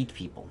 they can eat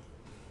people.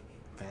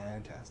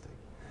 Fantastic.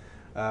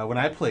 When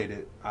I played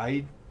it,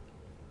 I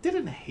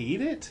didn't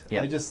hate it.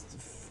 Yep. I just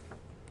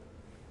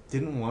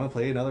didn't want to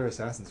play another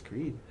Assassin's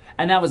Creed.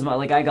 And that was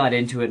like I got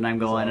into it, and I'm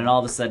going, and all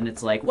of a sudden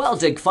it's like, well,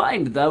 to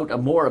find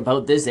out more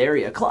about this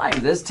area, climb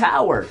this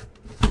tower.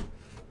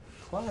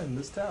 Climb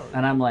this tower.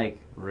 And I'm like,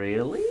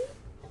 really?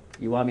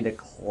 You want me to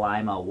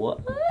climb a what?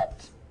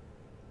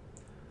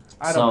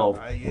 I don't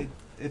know.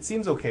 It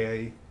seems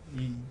okay.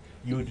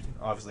 You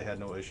obviously had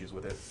no issues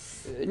with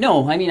it.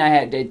 No, I mean I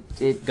had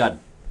it got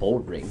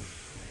bold ring.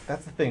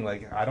 That's the thing.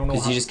 Like I don't know.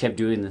 Because you just kept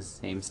doing the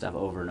same stuff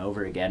over and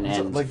over again,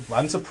 and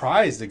I'm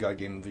surprised it got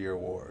Game of the Year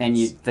award. And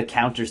the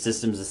counter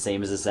system's the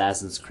same as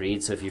Assassin's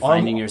Creed. So if you're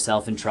finding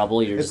yourself in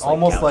trouble, you're just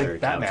almost counter,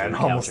 like Batman.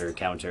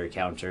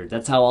 Counter.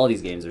 That's how all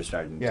these games are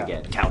starting to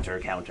get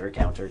counter.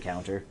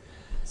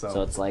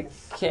 So it's like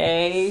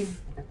okay.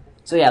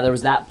 So yeah, there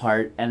was that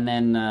part, and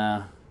then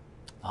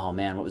oh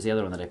man, what was the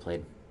other one that I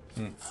played?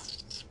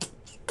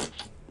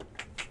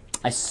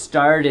 I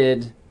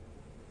started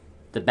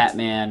the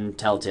Batman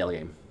Telltale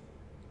game.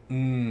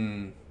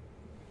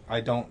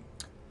 I don't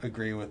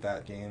agree with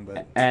that game,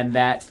 but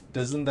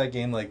doesn't that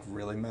game like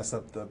really mess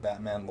up the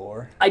Batman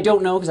lore? I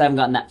don't know because I haven't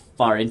gotten that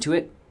far into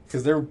it.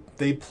 Because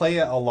they play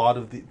up a lot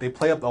of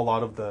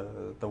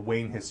the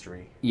Wayne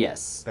history.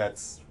 Yes,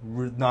 that's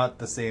not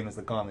the same as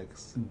the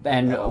comics.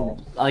 And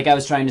like I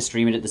was trying to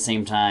stream it at the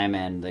same time,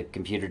 and the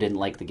computer didn't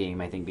like the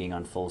game. I think being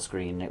on full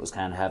screen, it was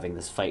kind of having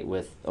this fight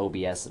with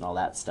OBS and all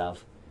that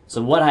stuff.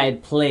 So what I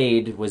had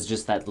played was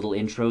just that little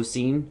intro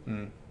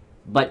scene,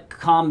 but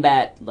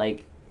combat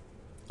like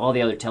all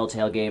the other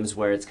Telltale games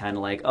where it's kind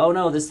of like, oh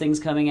no, this thing's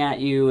coming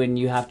at you and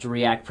you have to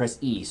react. Press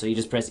E, so you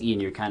just press E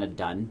and you're kind of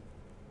done.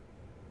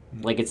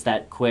 Like it's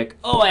that quick.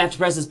 Oh, I have to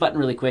press this button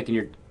really quick,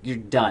 and you're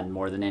done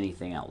more than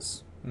anything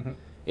else.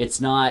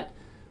 It's not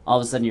all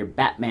of a sudden you're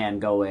Batman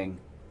going,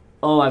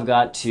 oh, I've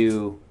got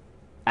to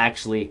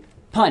actually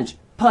punch,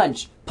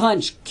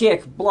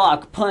 kick,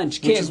 block,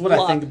 punch, kick, Which is what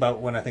block. I think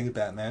about when I think of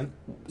Batman.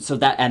 So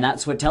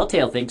that's what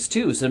Telltale thinks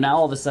too. So now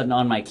all of a sudden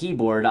on my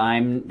keyboard,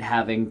 I'm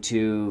having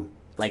to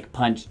like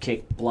punch,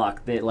 kick,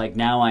 block. Like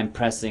now I'm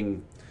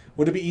pressing.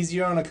 Would it be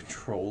easier on a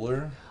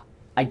controller?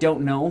 I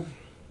don't know.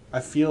 I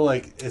feel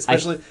like,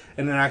 especially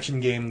in an action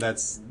game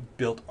that's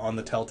built on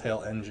the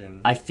Telltale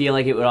engine. I feel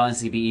like it would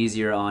honestly be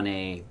easier on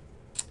a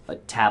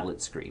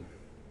tablet screen.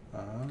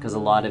 Because a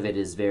lot of it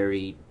is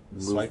very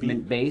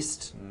movement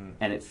based,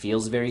 and it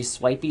feels very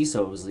swipey.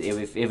 So it was,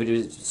 if it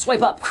was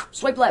swipe up,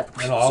 swipe left,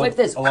 swipe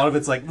this. A lot of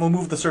it's like, we'll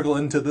move the circle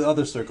into the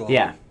other circle.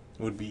 Yeah.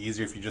 It would be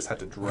easier if you just had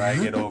to drag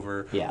it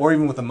over, Yeah. or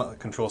even with a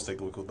control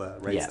stick, with the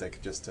right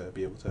stick, just to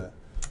be able to.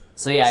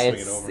 So yeah, swing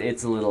it over.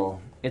 it's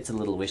a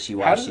little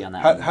wishy-washy on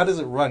that one. How does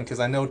it run? Because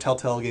I know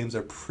Telltale games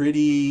are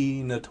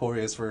pretty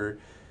notorious for,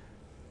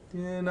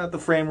 not the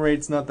frame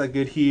rate's not that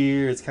good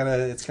here. It's kind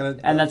of.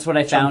 And that's what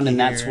I found, and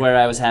that's where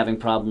I was having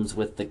problems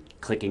with the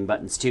clicking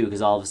buttons too.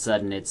 Because all of a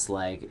sudden it's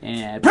like,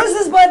 press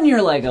this button.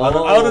 You're like, oh.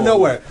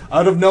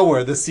 Out of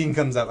nowhere, this scene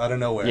comes up out of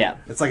nowhere. Yeah.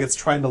 It's like it's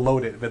trying to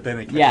load it, but then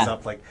it catches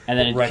up like. And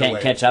then it right can't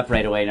away. catch up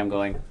right away, and I'm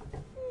going.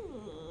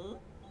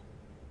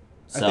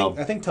 So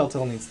I think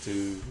Telltale needs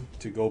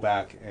to go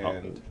back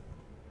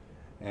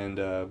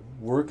and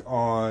work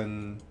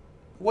on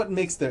what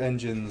makes their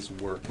engines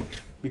work,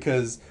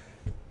 because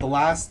the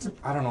last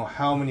I don't know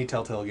how many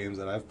Telltale games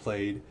that I've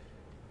played,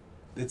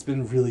 it's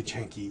been really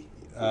janky.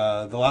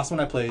 The last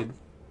one I played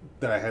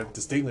that I have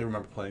distinctly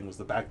remember playing was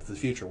the Back to the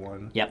Future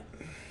one. Yep.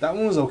 That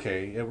one was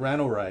okay. It ran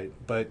alright,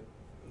 but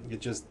it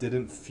just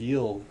didn't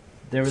feel.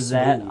 There was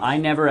smooth. that. I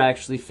never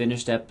actually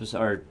finished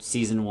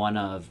season 1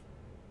 of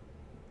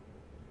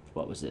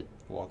what was it?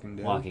 Walking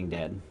Dead. Walking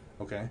Dead.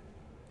 Okay.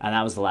 And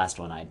that was the last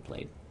one I'd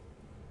played.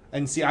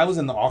 And see, I was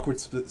in the awkward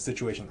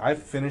situation. I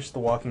finished The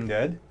Walking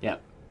Dead.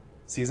 Yep.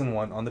 Season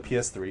 1 on the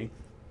PS3,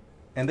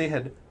 and they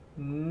had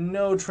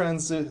no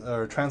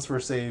transfer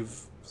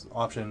save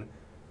option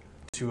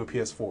to a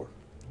PS4.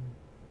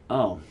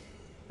 Oh.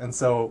 And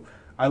so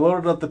I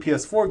loaded up the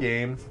PS4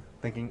 game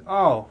thinking,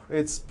 oh,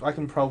 I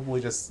can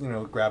probably just,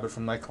 grab it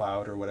from my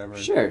cloud or whatever.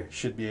 Sure.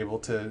 Should be able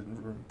to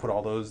put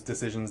all those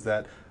decisions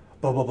that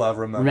blah blah blah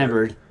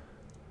remembered.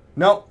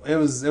 No, it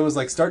was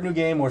like start new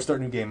game or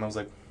start new game. I was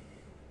like,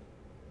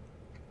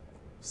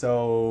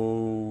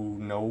 so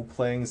no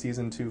playing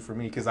season 2 for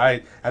me, because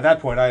at that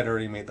point I had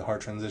already made the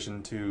hard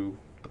transition to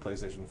the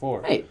PlayStation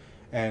 4. Right.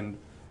 And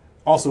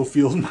also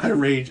fueled my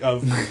rage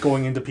of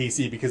going into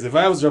PC, because if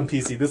I was on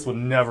PC, this would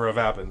never have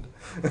happened.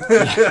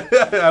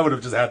 I would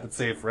have just had to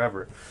save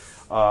forever.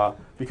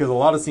 Because a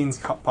lot of scenes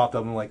popped up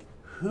and I'm like,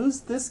 who's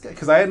this guy?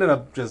 Because I ended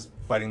up just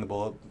biting the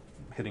bullet,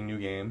 hitting new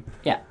game.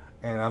 Yeah.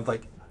 And I'm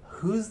like,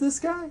 who's this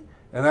guy?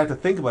 And I had to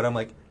think about it. I'm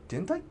like,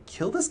 didn't I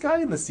kill this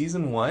guy in the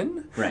season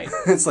 1? Right.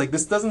 It's like,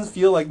 this doesn't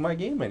feel like my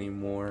game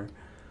anymore.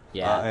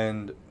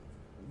 Yeah.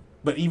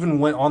 But even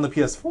when on the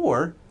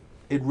PS4,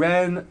 it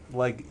ran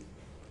like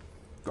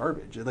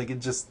garbage.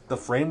 The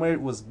frame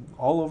rate was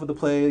all over the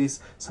place.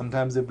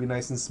 Sometimes it'd be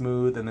nice and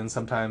smooth, and then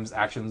sometimes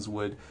actions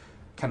would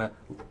kind of,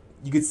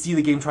 you could see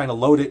the game trying to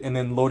load it and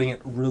then loading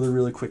it really,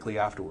 really quickly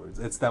afterwards.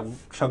 It's that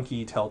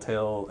chunky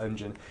Telltale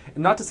engine.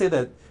 And not to say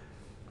that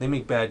they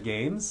make bad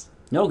games.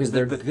 No, because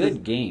they're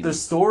good games. Their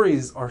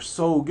stories are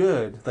so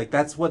good. Like,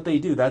 that's what they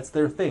do. That's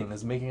their thing,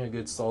 is making a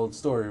good, solid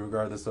story,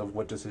 regardless of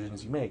what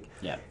decisions you make.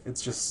 Yeah.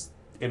 It's just,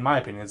 in my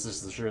opinion, it's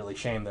just a surely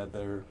shame that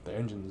their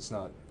engine is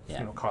not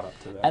caught up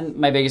to that. And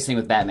my biggest thing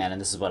with Batman,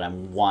 and this is what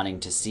I'm wanting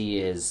to see,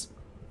 is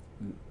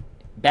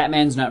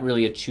Batman's not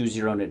really a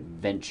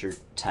choose-your-own-adventure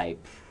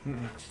type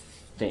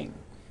thing.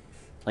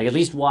 Like, at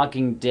least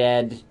Walking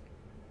Dead,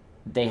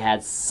 they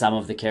had some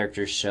of the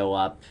characters show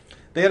up.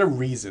 They had a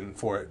reason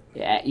for it.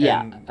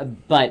 Yeah,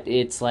 but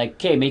it's like,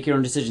 okay, make your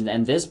own decisions.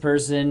 And this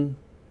person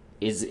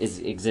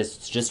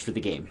exists just for the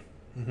game.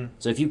 Mm-hmm.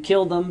 So if you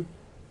kill them,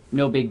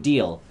 no big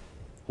deal.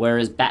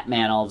 Whereas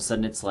Batman, all of a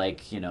sudden, it's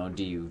like,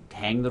 do you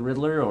hang the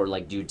Riddler, or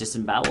like, do you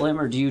disembowel him,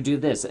 or do you do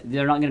this?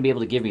 They're not going to be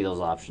able to give me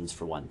those options,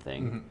 for one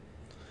thing. Mm-hmm.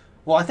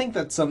 Well, I think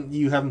that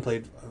you haven't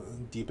played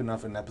deep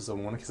enough in episode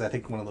 1, because I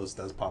think one of those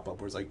does pop up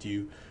where it's like, do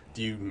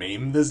you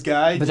maim this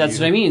guy? But that's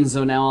what I mean.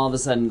 So now all of a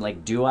sudden,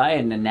 like, do I?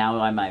 And then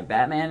now am I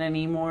Batman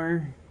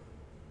anymore?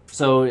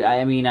 So,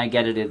 I mean, I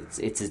get it.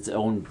 It's its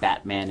own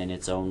Batman in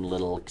its own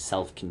little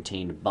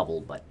self-contained bubble,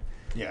 but...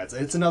 Yeah,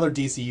 it's another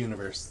DC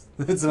universe.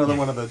 It's another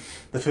one of the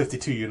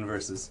 52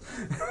 universes.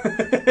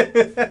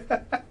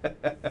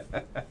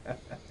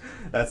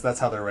 That's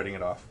how they're writing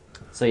it off.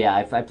 So yeah,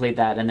 I played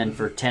that, and then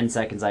for 10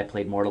 seconds I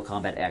played Mortal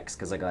Kombat X,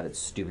 because I got it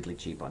stupidly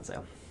cheap on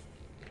sale.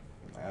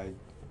 I'm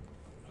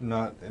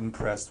not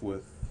impressed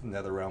with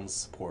NetherRealm's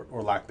support,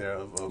 or lack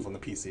thereof, on the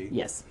PC.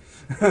 Yes.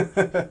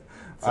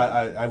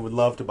 I would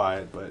love to buy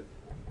it, but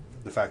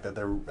the fact that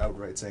they're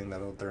outright saying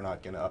that they're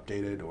not going to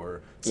update it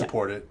or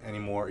support it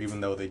anymore, even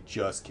though it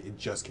just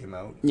came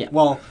out. Yeah.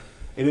 Well,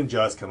 it didn't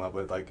just come out,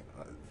 but like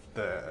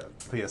the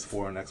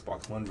PS4 and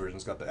Xbox One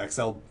versions got the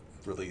XL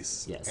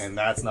release, yes, and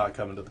that's not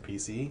coming to the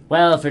PC.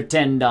 Well, for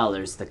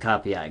 $10, the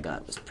copy I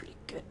got was pretty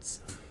good.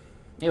 So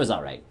it was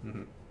all right.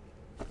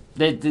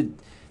 Mm-hmm.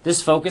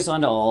 This focus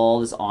onto all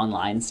this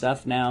online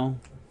stuff now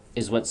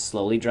is what's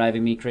slowly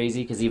driving me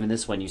crazy, because even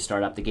this one, you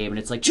start up the game and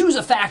it's like, choose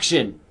a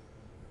faction!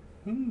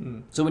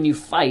 So when you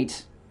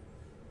fight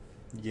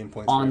you gain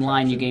points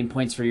online, you gain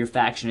points for your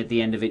faction. At the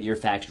end of it, your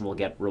faction will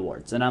get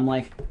rewards. And I'm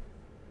like...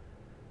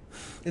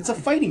 It's a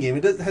fighting game.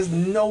 It has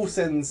no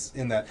sense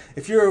in that.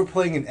 If you're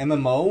playing an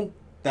MMO,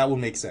 that would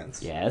make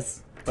sense.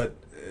 Yes. But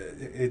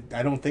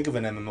I don't think of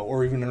an MMO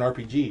or even an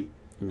RPG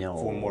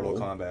for Mortal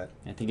Kombat.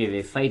 I think of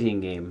a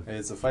fighting game.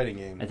 It's a fighting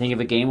game. I think of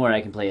a game where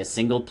I can play a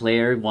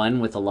single-player one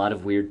with a lot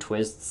of weird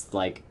twists.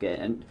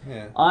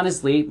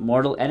 Honestly,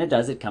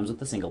 it comes with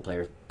the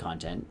single-player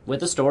content,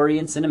 with a story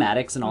and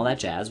cinematics and all that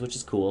jazz, which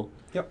is cool.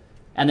 Yep.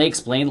 And they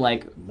explain,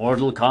 like,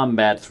 Mortal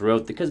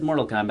Kombat because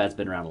Mortal Kombat's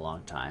been around a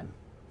long time.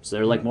 So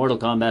they're like, Mortal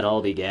Kombat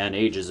all began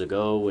ages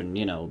ago, and,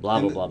 blah, blah,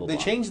 blah, blah, blah. They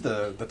changed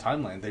the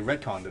timeline. They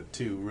retconned it,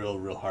 too,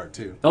 real hard,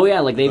 too. Oh, yeah,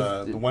 like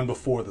the one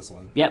before this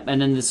one. Yep,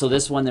 and then so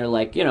this one, they're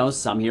like,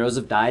 some heroes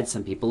have died,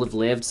 some people have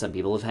lived, some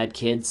people have had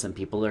kids, some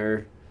people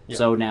are... Yep.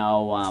 So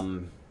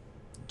now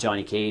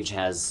Johnny Cage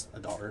has...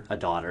 A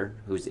daughter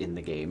who's in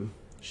the game.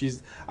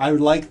 I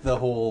would like the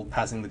whole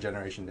passing the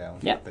generation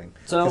down thing.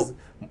 So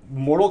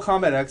Mortal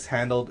Kombat X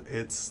handled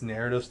its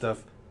narrative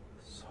stuff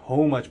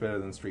so much better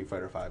than Street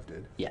Fighter V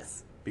did.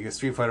 Yes. Because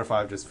Street Fighter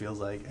V just feels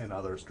like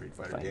another Street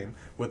Fighter game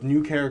with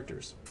new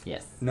characters.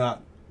 Yes.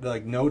 Not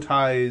like no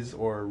ties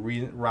or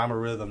rhyme or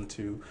rhythm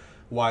to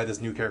why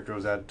this new character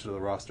was added to the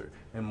roster.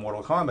 In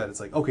Mortal Kombat, it's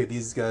like, okay,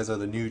 these guys are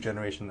the new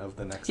generation of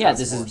the next. Yeah,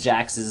 this is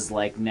Jax's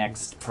like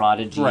next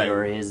prodigy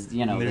or his,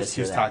 And there's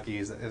Taki.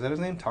 Is that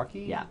his name? Taki?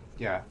 Yeah.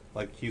 Yeah,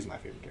 like he's my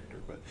favorite character,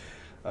 but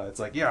It's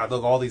like, yeah,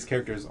 look, all these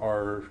characters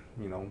are,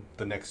 you know,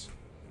 the next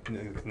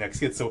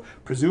kids. So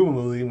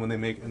presumably, when they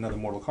make another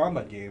Mortal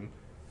Kombat game,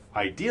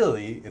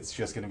 ideally, it's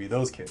just going to be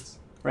those kids.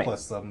 Right.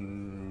 Plus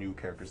some new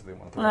characters that they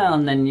want to throw Well, in.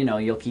 and then, you know,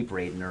 you'll keep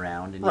Raiden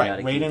around. And Right,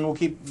 you Raiden will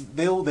keep.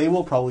 They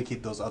will probably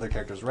keep those other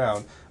characters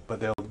around, but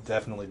they'll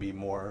definitely be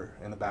more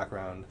in the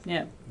background.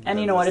 Yeah, and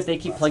you know what? If they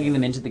keep plugging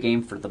them into the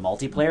game for the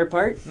multiplayer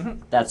part,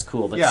 that's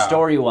cool. But Yeah.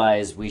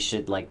 story-wise, we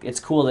should like.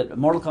 It's cool that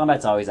Mortal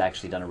Kombat's always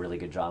actually done a really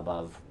good job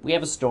of. We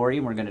have a story,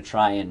 and we're going to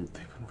try and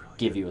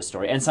give you a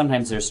story. And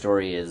sometimes their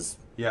story is,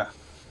 Yeah,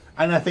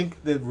 and I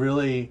think that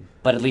really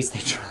but at least they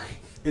try.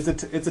 it's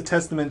a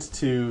testament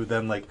to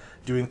them like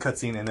doing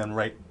cutscene and then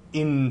right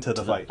into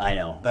the fight. I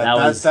know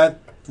That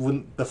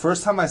when the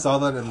first time I saw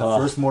that in the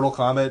first Mortal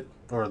Kombat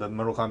or the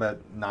Mortal Kombat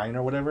 9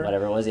 or whatever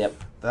Whatever it was, yep.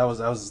 I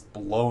was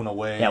blown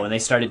away. Yeah, when they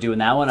started doing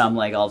that one, I'm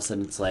like, all of a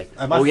sudden, it's like,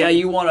 And oh yeah,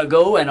 you want to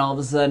go? And all of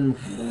a sudden,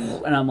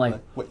 and I'm like,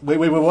 wait,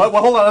 what?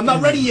 Hold on, I'm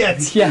not ready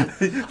yet. yeah,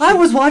 I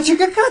was watching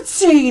a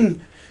cutscene.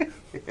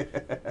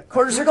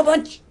 Quarter circle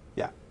punch.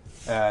 Yeah,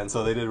 and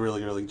so they did a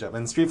really good job.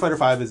 And Street Fighter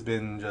V has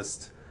been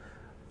just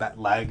that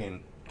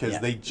lagging because Yeah.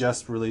 they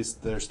just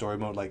released their story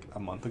mode like a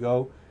month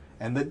ago,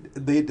 and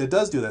it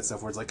does do that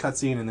stuff where it's like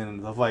cutscene and then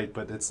into the fight,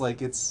 but it's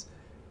like it's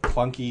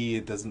clunky.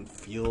 It doesn't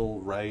feel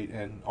right,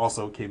 and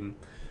also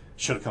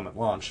should have come at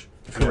launch.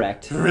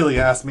 Correct. If you really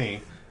ask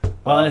me.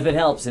 Well, and if it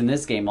helps, in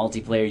this game,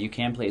 multiplayer, you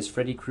can play as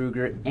Freddy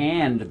Krueger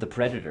and the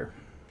Predator.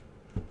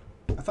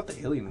 I thought the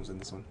alien was in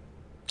this one.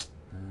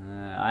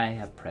 I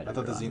have Predator I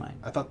thought on mine.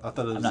 I thought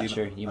it was I'm not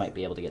sure. You might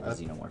be able to get the I-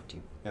 Xenomorph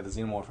too. Yeah, the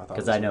Xenomorph. I thought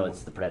Because it was I know in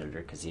it's the Predator,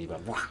 because he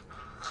went,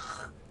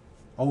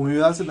 Oh, maybe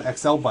that's in the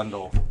XL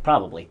bundle.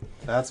 probably.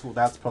 That's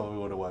probably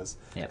what it was.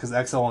 Yeah. Because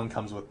the XL one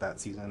comes with that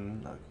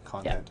season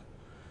content.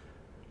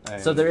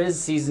 And So there is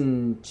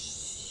Season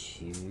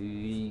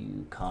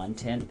 2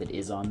 content that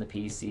is on the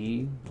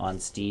PC, on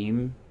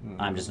Steam.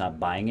 I'm just not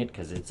buying it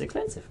because it's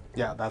expensive.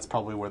 Yeah, that's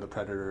probably where the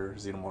Predator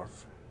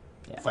Xenomorph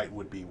Yeah. fight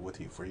would be with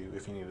you for you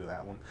if you needed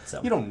that one.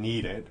 So- You don't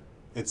need it.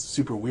 It's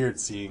super weird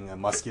seeing a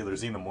muscular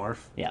Xenomorph.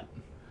 Yeah.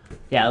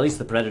 Yeah, at least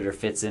the Predator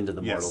fits into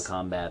the Yes. Mortal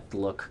Kombat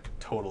look.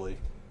 Totally.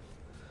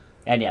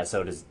 And yeah,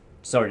 so does...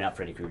 Sorry, not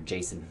Freddy Krueger,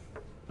 Jason.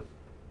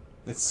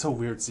 It's so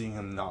weird seeing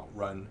him not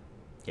run.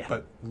 Yeah.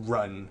 But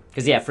run.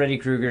 Because, yeah, Freddy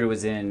Krueger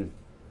was in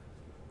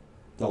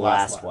the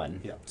last one.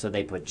 one. Yeah. So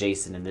they put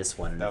Jason in this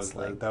one. And That it's was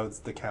like... that was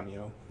the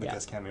cameo, the Yeah.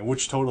 guest cameo,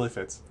 which totally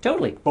fits.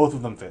 Totally. Both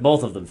of them fit.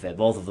 Both of them fit.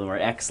 Both of them are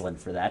excellent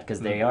for that because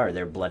they are.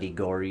 They're bloody,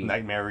 gory.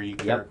 Nightmare-y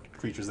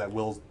creatures that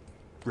will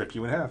rip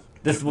you in half.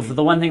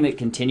 The one thing that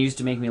continues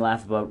to make me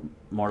laugh about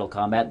Mortal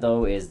Kombat,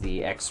 though, is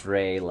the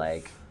X-ray,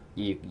 like,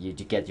 you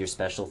get your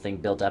special thing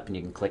built up and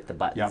you can click the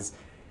buttons. Yep.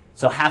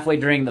 So halfway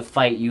during the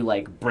fight, you,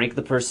 like, break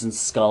the person's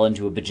skull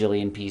into a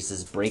bajillion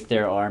pieces, break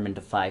their arm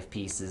into 5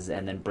 pieces,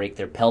 and then break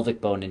their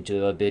pelvic bone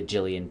into a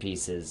bajillion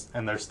pieces.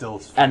 And they're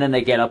still... And then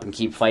they get up and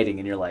keep fighting,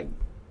 and you're like,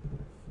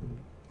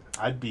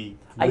 I'd be...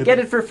 I get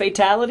it for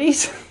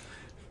fatalities.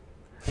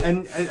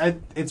 And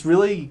it's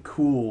really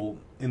cool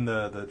in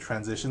the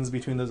transitions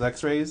between those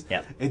X-rays.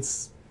 Yeah.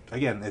 It's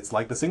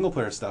like the single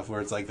player stuff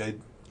where it's like they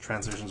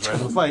transitions right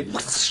into the fight.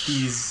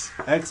 These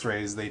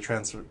X-rays, they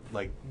transfer,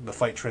 like the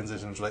fight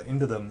transitions right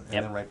into them and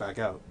Yep. then right back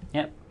out.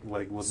 Yep.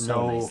 Like with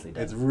So nicely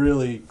done. it's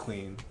really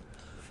clean.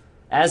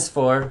 As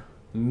for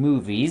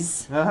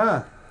movies...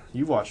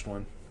 You watched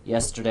one.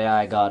 Yesterday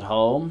I got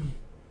home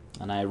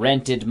and I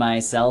rented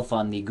myself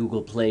on the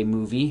Google Play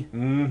movie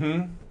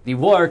Mm-hmm. the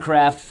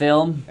Warcraft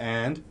film.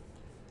 And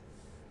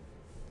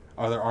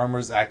are their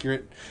armors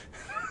accurate?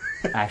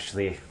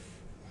 Actually,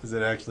 Is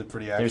it actually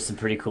pretty accurate? there's some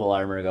pretty cool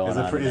armor going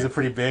on. Is it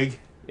pretty big?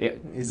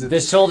 Is it? The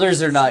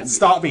shoulders are not.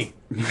 Stop me!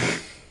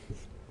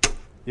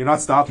 You're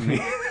not stopping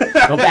me.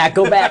 Go back,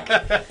 go back.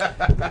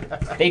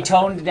 They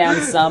toned down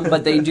some,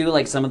 but they do,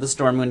 like, some of the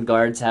Stormwind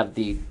guards have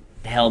the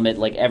helmet,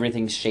 like,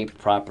 everything's shaped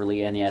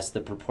properly, and yes, the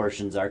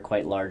proportions are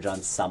quite large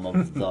on some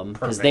of them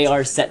because they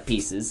are set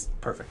pieces.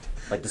 Perfect.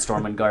 Like the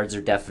Stormwind guards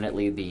are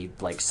definitely the,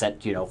 like,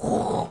 set, you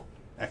know,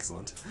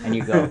 Excellent. and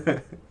you go.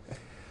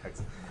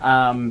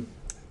 Excellent.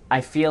 I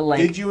feel like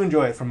Did you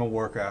enjoy it from a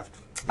Warcraft?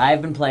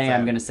 I've been playing, I'm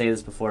Fan. going to say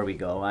this before we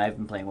go, I've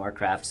been playing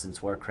Warcraft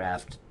since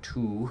Warcraft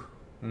 2,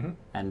 Mm-hmm.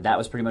 and that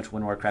was pretty much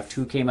when Warcraft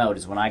 2 came out,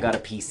 is when I got a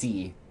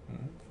PC.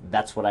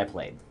 That's what I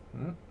played.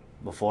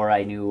 Before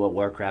I knew what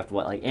Warcraft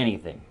was, like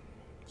anything.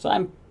 So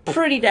I'm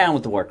pretty down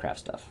with the Warcraft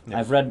stuff. Yeah.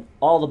 I've read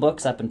all the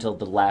books up until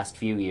the last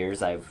few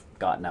years. I've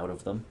gotten out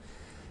of them.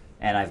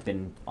 And I've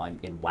been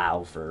in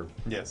WoW for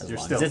Yes, as you're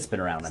long still- as it's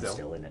been around. I'm still.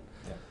 still in it.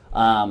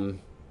 Yeah.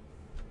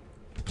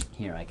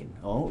 Here I can...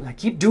 Oh, I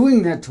keep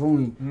doing that,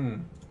 Tony.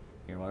 Mm.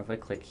 Here, what if I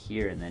click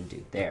here and then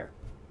do there?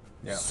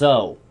 Yeah.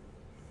 So,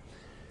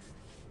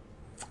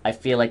 I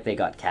feel like they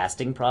got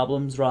casting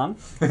problems wrong.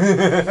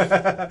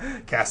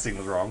 Casting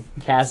was wrong.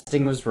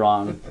 Casting was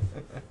wrong.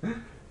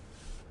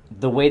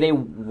 The way they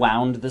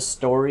wound the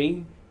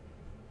story,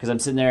 because I'm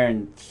sitting there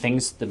and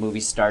the movie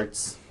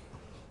starts,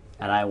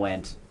 and I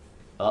went,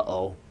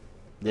 uh-oh,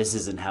 this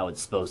isn't how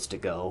it's supposed to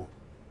go.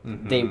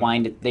 they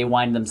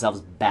wind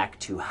themselves back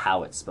to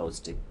how it's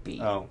supposed to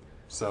be. Oh,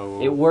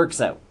 so it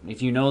works out.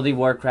 If you know the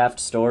Warcraft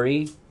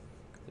story,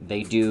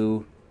 they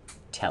do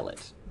tell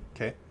it.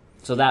 Okay.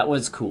 So that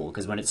was cool,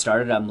 because when it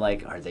started, I'm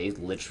like, are they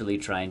literally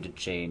trying to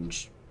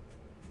change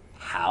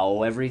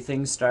how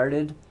everything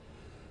started?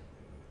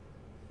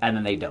 And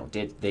then they don't.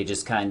 They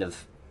just kind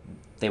of,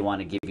 they want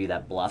to give you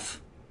that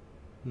bluff.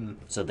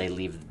 So they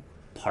leave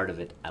part of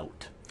it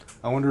out.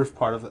 I wonder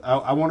if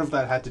I wonder if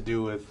that had to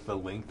do with the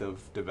length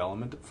of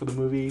development for the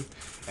movie,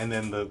 and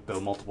then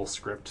the multiple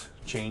script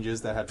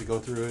changes that had to go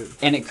through it.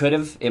 And it could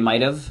have, it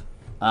might have.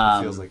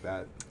 It feels like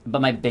that.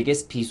 But my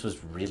biggest piece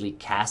was really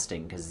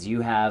casting, because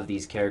you have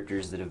these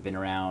characters that have been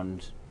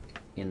around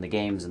in the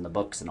games and the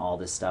books and all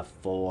this stuff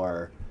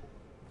for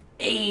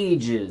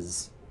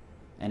ages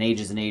and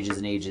ages and ages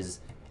and ages,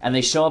 and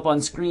they show up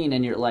on screen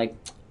and you're like,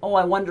 oh,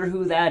 I wonder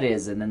who that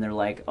is. And then they're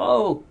like,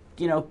 oh,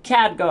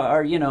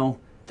 Khadgar, or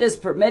this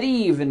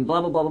Medivh and blah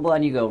blah blah blah blah,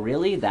 and you go,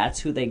 really? That's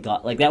who they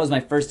got? Like, that was my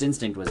first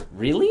instinct, was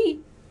really?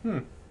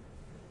 The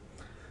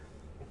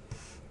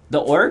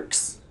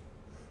orcs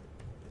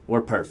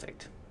were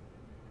perfect.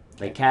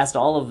 They cast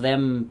all of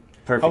them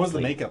perfectly. How was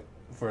the makeup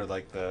for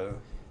like the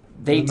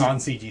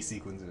non-CG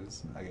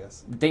sequences, I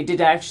guess? They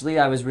did actually.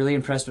 I was really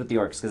impressed with the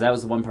orcs, because that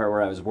was the one part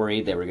where I was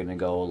worried they were going to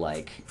go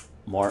like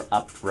more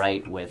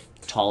upright with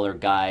taller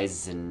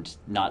guys and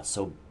not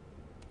so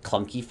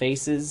clunky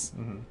faces.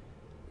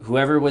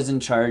 Whoever was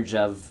in charge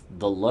of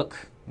the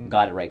look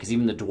got it right, because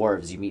even the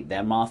dwarves, you meet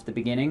them off the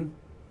beginning,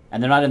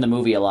 and they're not in the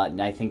movie a lot,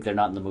 and I think they're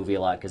not in the movie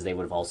a lot because they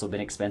would have also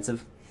been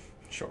expensive.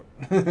 Sure.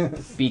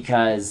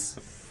 Because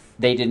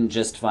they didn't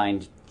just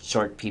find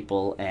short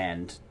people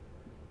and,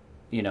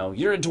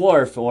 you're a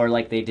dwarf, or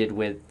like they did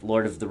with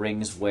Lord of the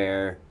Rings,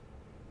 where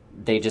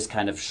they just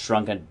kind of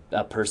shrunk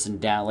a person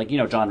down. Like,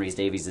 John Rhys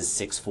Davies is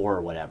 6'4"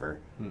 or whatever.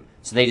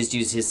 So they just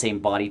used his same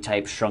body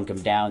type, shrunk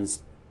him down,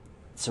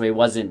 so he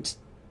wasn't,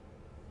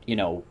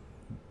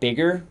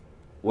 bigger.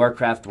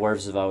 Warcraft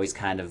dwarves have always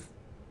kind of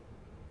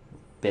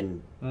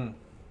been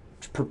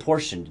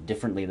proportioned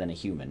differently than a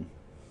human,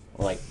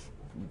 or like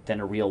than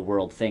a real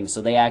world thing.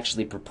 So they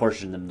actually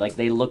proportioned them, like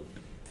they look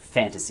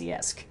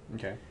fantasy-esque.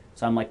 Okay.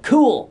 So I'm like,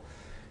 cool.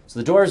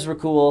 So the dwarves were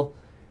cool.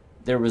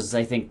 There was,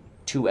 I think,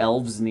 2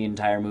 elves in the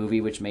entire movie,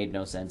 which made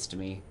no sense to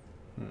me.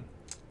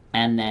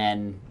 And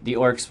then the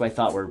orcs, I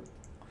thought, were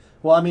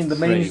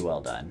pretty well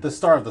done. The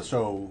star of the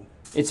show.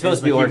 It's supposed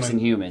to be orcs and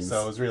humans.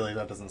 So it's really,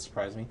 that doesn't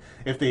surprise me.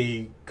 If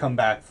they come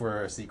back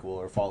for a sequel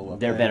or follow-up.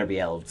 There better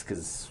be elves,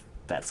 because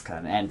that's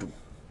kind of... And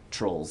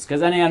trolls.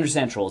 Because I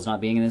understand trolls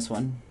not being in this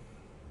one.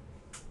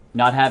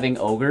 Not having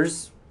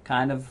ogres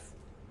kind of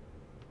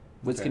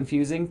was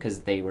confusing,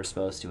 because they were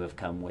supposed to have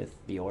come with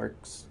the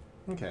orcs.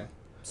 Okay.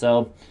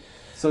 So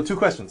 2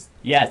 questions.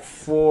 Yes.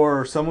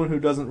 For someone who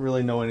doesn't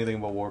really know anything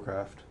about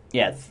Warcraft.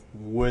 Yes.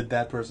 Would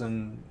that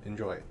person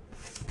enjoy it?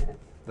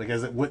 Like,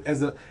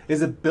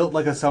 is it built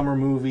like a summer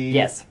movie?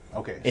 Yes.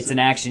 Okay. It's an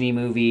action-y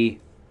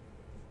movie.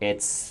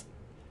 It's...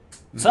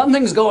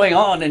 Something's going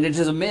on, and it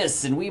is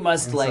amiss, and we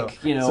must,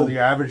 So the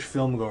average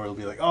film goer will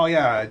be like, oh,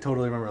 yeah, I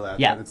totally remember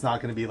that. Yeah. But it's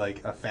not going to be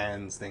like a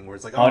fans thing where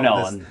it's like,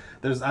 no.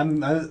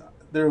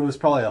 there was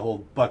probably a whole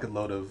bucket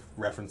load of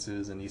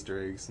references and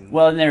Easter eggs.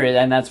 Well,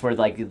 and that's where,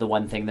 like, the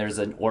one thing, there's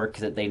an orc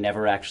that they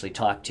never actually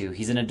talk to.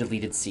 He's in a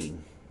deleted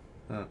scene.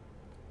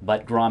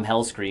 But Grom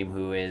Hellscream,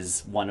 who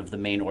is one of the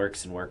main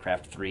orcs in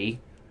Warcraft 3,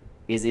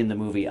 is in the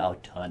movie a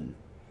ton.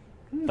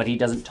 But he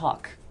doesn't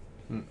talk.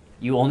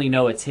 You only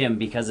know it's him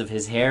because of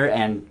his hair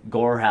and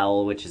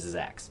Gorehowl, which is his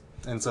axe.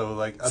 And so,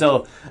 like...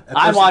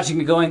 I'm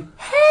watching it going,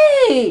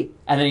 hey!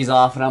 And then he's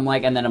off, and I'm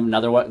like... And then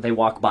another one, they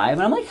walk by him,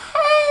 and I'm like,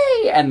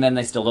 hey! And then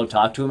they still don't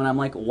talk to him, and I'm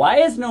like, why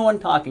is no one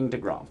talking to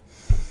Grom?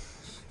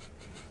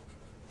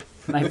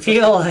 And I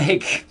feel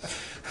like...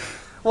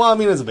 Well,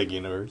 it's a big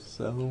universe,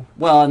 so...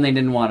 Well, and they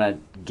didn't want to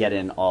get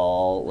in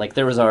all... Like,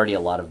 there was already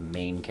a lot of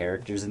main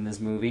characters in this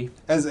movie.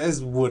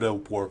 As would a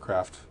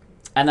Warcraft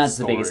And that's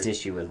story. The biggest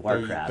issue with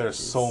Warcraft. There's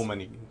so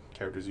many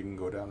characters you can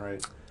go down,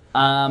 right?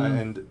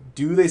 And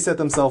do they set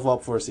themselves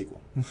up for a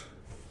sequel?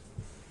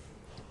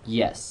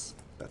 Yes.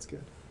 That's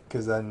good.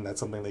 Because then that's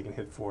something they can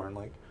hit for in,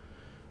 like...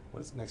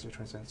 What's next year,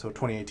 2017? So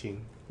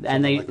 2018.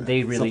 And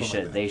they really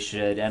should. Like they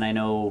should. And I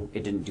know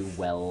it didn't do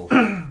well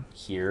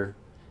here.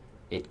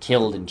 It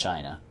killed in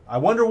China. I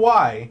wonder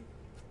why.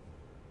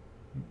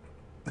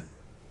 So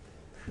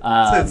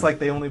it's like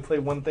they only play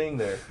one thing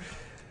there.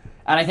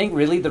 And I think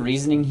really the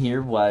reasoning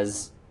here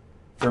was,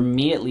 for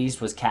me at least,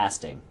 was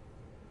casting.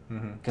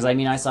 Because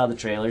I saw the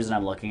trailers and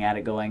I'm looking at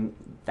it going,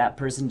 that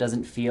person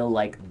doesn't feel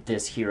like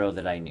this hero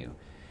that I knew.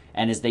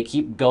 And as they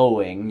keep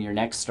going, your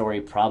next story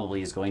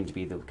probably is going to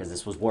be, because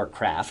this was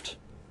Warcraft,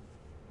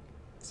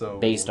 so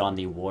based on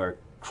the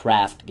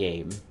Warcraft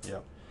game.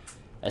 Yep.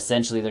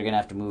 Essentially, they're going to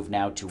have to move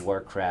now to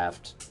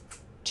Warcraft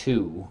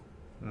 2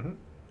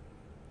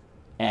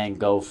 and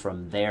go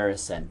from there,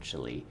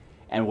 essentially.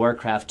 And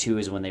Warcraft 2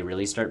 is when they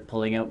really start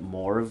pulling out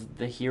more of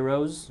the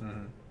heroes.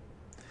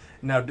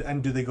 Now,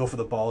 and do they go for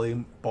the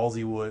ballsy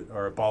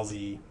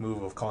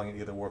move of calling it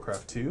either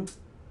Warcraft 2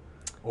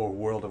 Or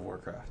World of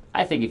Warcraft.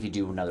 I think if you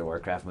do another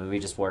Warcraft movie,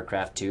 just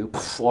Warcraft 2,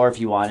 or if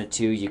you wanted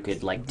to, you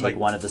could take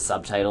one of the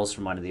subtitles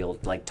from one of the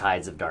old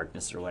Tides of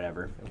Darkness or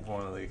whatever.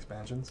 One of the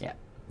expansions. Yeah,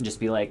 just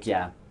be like,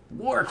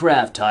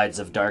 Warcraft Tides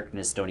of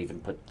Darkness. Don't even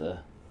put the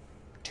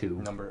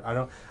 2 number.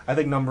 I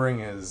think numbering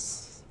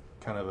is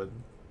kind of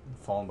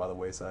fallen by the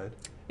wayside.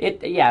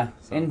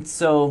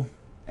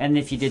 And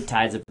if you did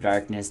Tides of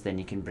Darkness, then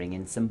you can bring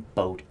in some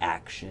boat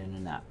action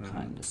and that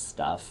kind of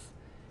stuff.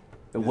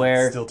 Is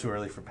it still too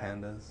early for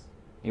pandas?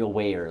 You're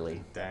way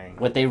early. Dang.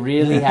 What they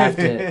really have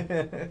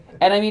to...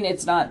 And I mean,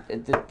 it's not...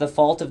 The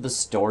fault of the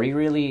story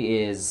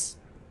really is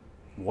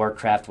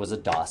Warcraft was a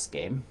DOS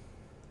game.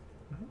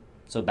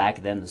 So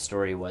back then the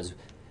story was,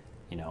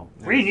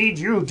 we need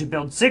you to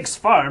build 6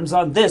 farms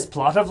on this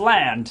plot of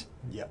land.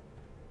 Yep.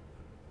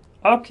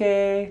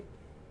 Okay.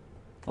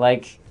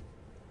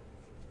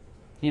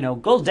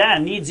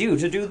 Gul'dan needs you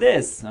to do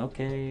this.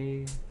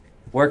 Okay.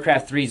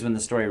 Warcraft 3 is when the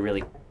story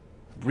really,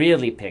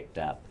 really picked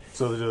up.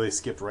 So do they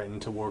skip right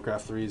into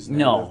Warcraft 3's?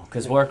 No,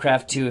 because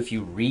Warcraft 2, if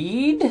you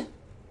read,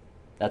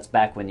 that's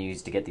back when you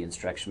used to get the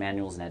instruction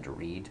manuals and had to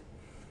read.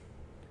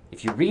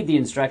 If you read the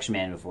instruction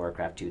manual for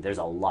Warcraft 2, there's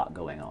a lot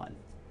going on.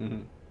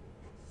 Mm-hmm.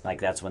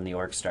 That's when the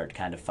orcs start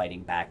kind of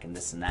fighting back and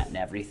this and that and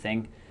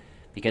everything.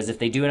 Because if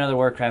they do another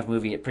Warcraft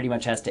movie, it pretty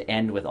much has to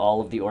end with all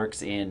of the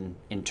orcs in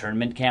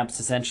internment camps,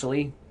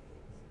 essentially.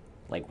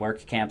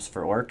 Work camps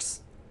for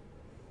orcs.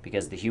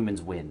 Because the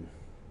humans win.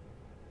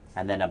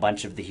 And then a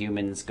bunch of the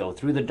humans go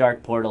through the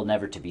Dark Portal,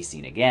 never to be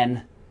seen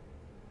again.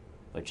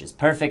 Which is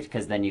perfect,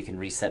 because then you can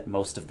reset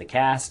most of the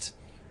cast.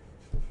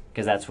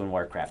 Because that's when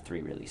Warcraft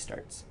 3 really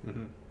starts.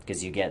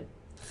 Because you get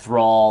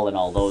Thrall and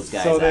all those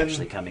guys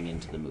actually coming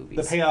into the movies.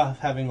 The payoff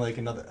having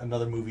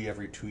another movie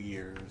every 2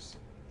 years.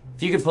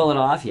 If you could pull it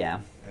off,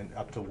 yeah. And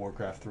up to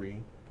Warcraft 3.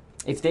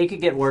 If they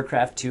could get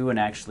Warcraft 2 and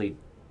actually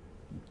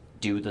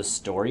do the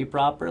story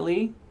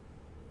properly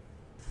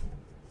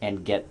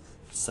and get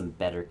some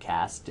better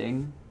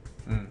casting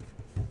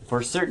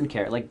for certain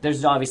characters,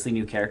 there's obviously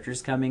new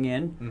characters coming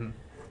in.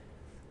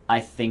 I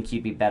think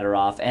you'd be better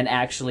off and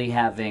actually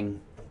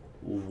having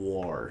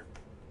war.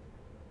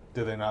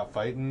 Do they not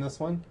fight in this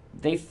one?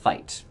 They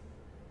fight,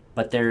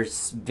 but they are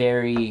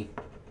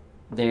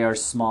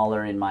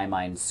smaller in my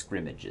mind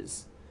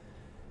scrimmages.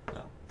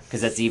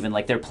 Because that's even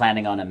they're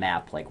planning on a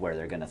map where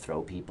they're going to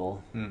throw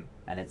people.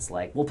 And it's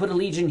we'll put a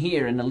legion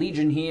here, and a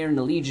legion here, and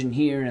a legion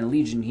here, and a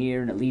legion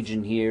here, and a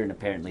legion here. And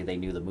apparently they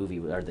knew the movie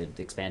or the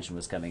expansion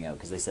was coming out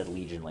because they said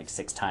legion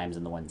 6 times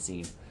in the one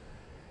scene.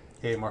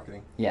 Hey,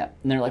 marketing. Yeah.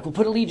 And they're we'll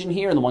put a legion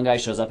here, and the one guy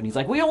shows up and he's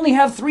we only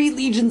have 3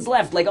 legions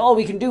left. All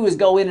we can do is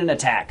go in and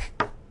attack.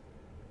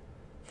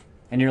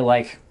 And you're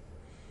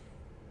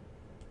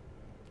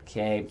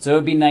okay. So it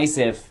would be nice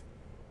if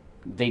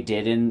they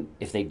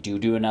if they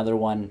do another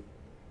one,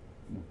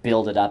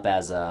 build it up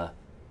as the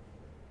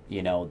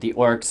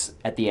orcs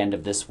at the end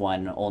of this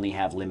one only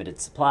have limited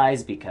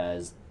supplies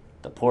because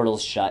the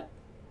portal's shut.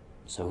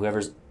 So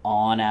whoever's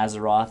on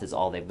Azeroth is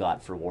all they've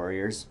got for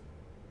warriors.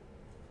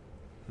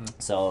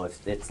 So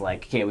if it's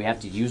okay, we have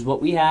to use what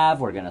we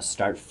have, we're going to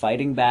start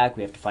fighting back,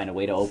 we have to find a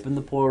way to open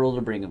the portal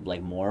to bring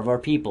more of our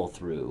people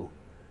through.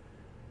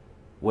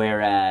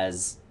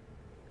 Whereas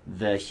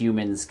the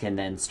humans can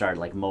then start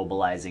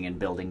mobilizing and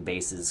building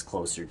bases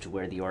closer to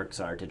where the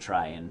orcs are to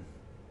try and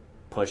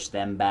push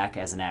them back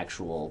as an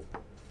actual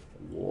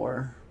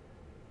war.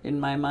 In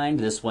my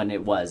mind, this one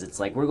it's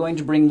we're going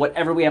to bring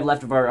whatever we have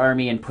left of our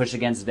army and push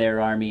against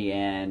their army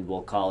and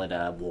we'll call it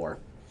a war.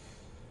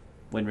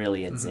 When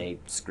really it's a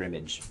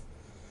scrimmage.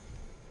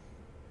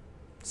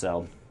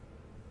 So.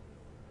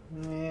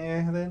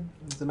 Yeah, then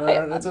it's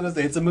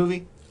a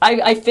movie.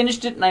 I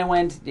finished it and I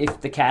went, if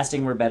the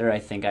casting were better, I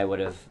think I would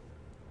have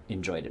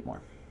enjoyed it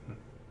more.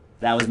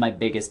 That was my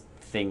biggest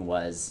thing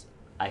was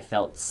I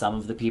felt some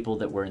of the people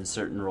that were in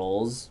certain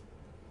roles,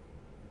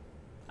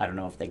 I don't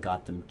know if they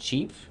got them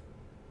cheap.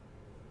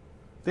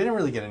 They didn't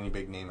really get any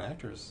big name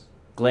actors.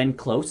 Glenn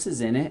Close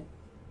is in it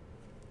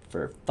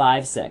for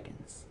 5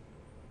 seconds.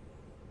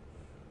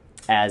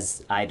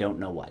 As I don't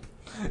know what.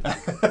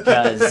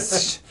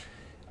 Because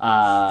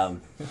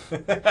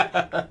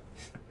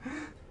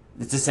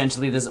it's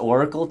essentially this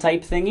Oracle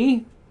type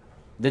thingy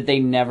that they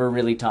never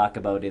really talk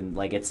about in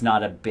it's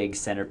not a big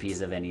centerpiece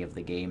of any of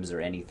the games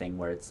or anything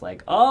where it's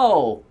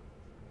oh,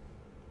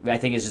 I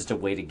think it's just a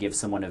way to give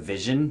someone a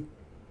vision.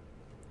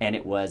 And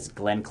it was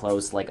Glenn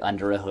Close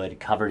under a hood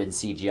covered in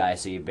CGI,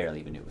 so you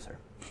barely even knew it was her.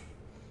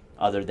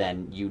 Other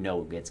than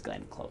it's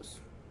Glenn Close.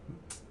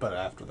 But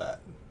after that.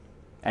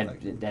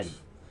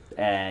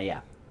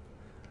 Yeah.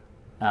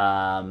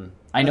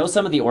 I know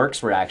some of the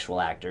orcs were actual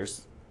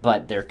actors,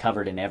 but they're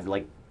covered in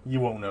every you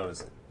won't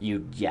notice it.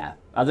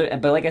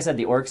 But like I said,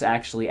 the orcs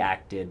actually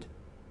acted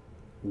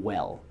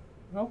well.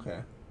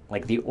 Okay.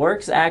 The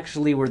orcs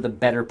actually were the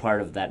better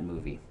part of that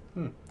movie.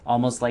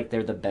 Almost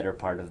they're the better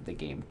part of the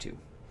game too.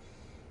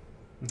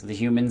 The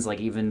humans,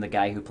 even the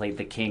guy who played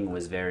the king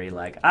was very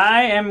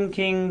I am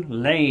King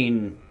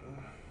Lane.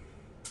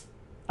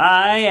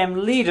 I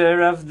am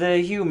leader of the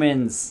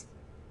humans.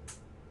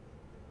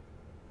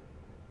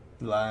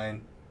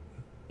 Line.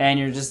 And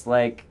you're just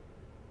like,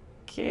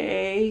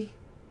 okay.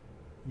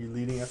 You're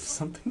leading up to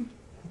something?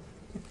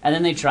 And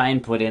then they try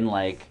and put in,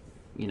 like,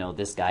 you know,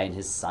 this guy and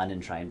his son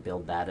and try and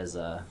build that as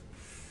a,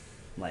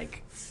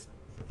 like,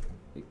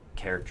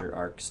 character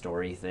arc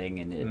story thing,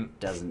 and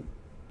it doesn't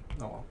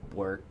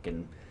work.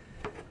 And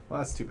well,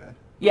 that's too bad.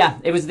 Yeah,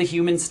 it was the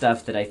human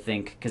stuff that I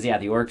think, because, yeah,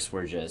 the orcs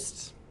were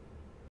just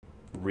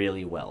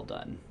really well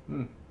done.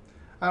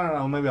 I don't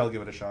know. Maybe I'll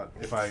give it a shot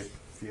if I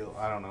feel.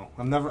 I don't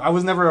know. I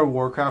was never a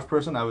Warcraft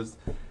person.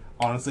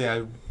 Honestly,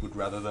 I would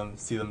rather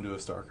see them do a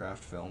StarCraft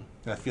film.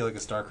 I feel like a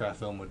StarCraft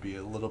film would be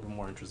a little bit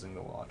more interesting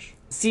to watch.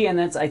 See, and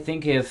that's, I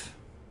think,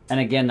 and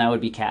again, that would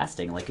be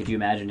casting. Like, could you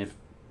imagine if,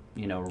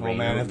 you know,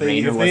 Raynor, if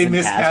they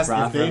miscast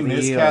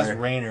or...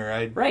 Raynor,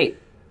 I'd... Right.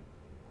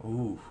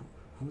 Ooh,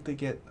 who would they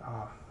get?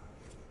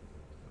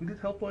 Who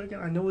did Hellboy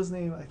again? I know his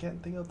name. I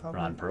can't think of the top.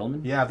 Ron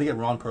Perlman? Yeah, if they get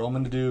Ron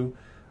Perlman to do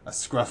a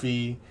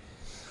scruffy...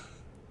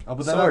 Oh,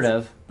 but sort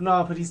of.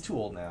 No, but he's too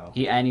old now.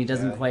 He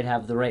doesn't quite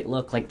have the right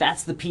look. Like,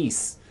 that's the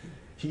piece.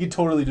 He could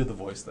totally do the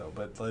voice, though,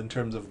 but in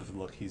terms of the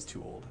look, he's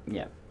too old.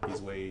 Yeah.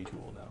 He's way too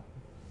old now.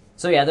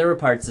 So, yeah, there were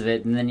parts of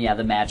it, and then, yeah,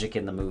 the magic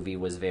in the movie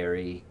was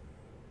very...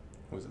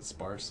 Was it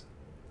sparse?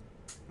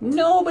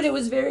 No, but it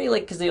was very,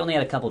 like, because they only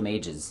had a couple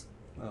mages.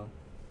 Oh.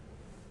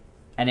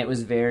 And it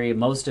was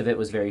most of it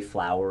was very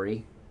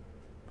flowery.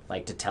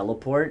 Like, to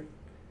teleport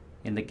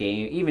in the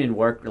game, even in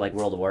World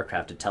of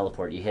Warcraft, to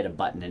teleport, you hit a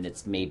button, and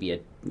it's maybe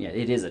it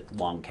is a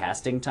long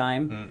casting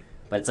time,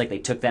 but it's like they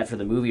took that for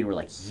the movie and were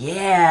like,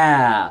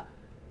 yeah!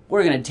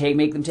 We're going to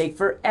make them take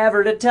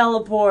forever to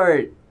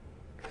teleport.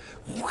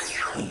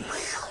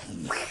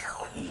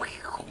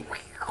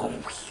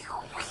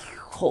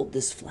 Hold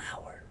this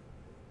flower.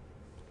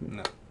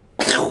 No.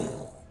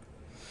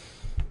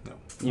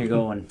 You're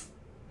going,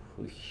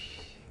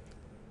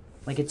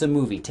 like, it's a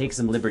movie. Take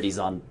some liberties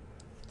on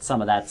some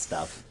of that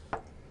stuff.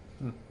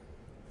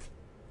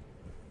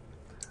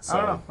 So.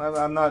 I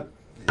don't know.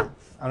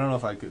 I don't know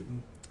if I could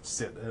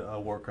sit a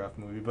Warcraft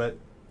movie, but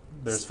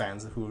there's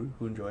fans who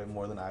enjoy it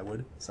more than I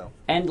would. So.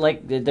 And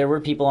like there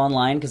were people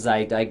online, because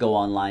I go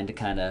online to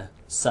kind of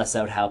suss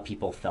out how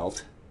people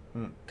felt,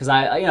 because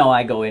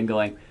I go in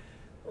going,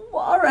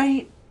 well, all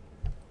right,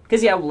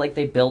 because like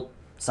they built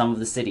some of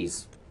the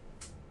cities,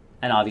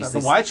 and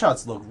obviously the wide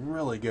shots look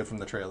really good from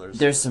the trailers.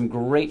 There's some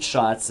great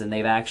shots, and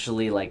they've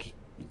actually, like,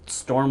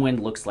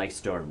 Stormwind looks like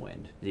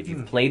Stormwind. If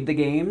you've played the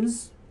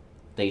games,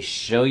 they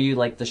show you,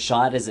 like, the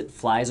shot as it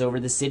flies over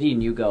the city,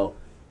 and you go,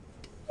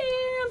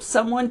 damn,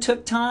 someone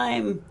took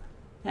time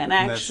and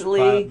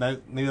actually...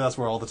 maybe that's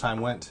where all the time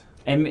went.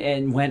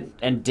 And went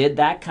and did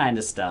that kind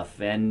of stuff.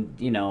 And,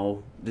 you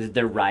know,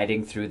 they're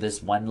riding through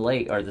this one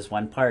lake, or this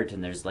one part,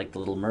 and there's, like, the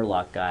little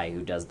Murloc guy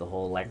who does the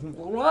whole, like... And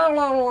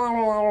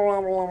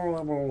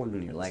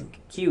you're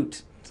like,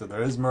 cute. So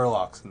there is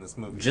Murlocs in this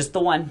movie. Just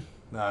the one.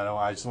 No,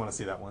 I just want to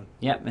see that one.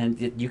 Yep,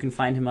 and you can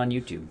find him on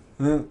YouTube.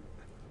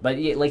 But,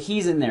 like,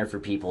 he's in there for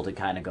people to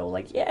kind of go,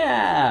 like,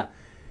 yeah!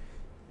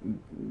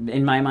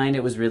 In my mind,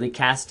 it was really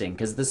casting,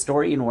 because the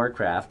story in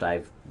Warcraft,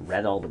 I've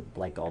read all the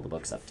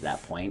books up to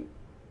that point.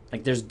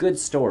 Like, there's good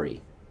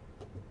story.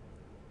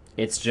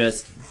 It's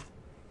just,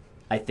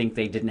 I think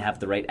they didn't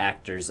have the right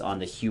actors on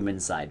the human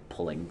side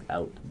pulling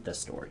out the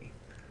story.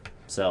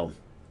 So,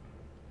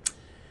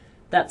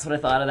 that's what I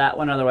thought of that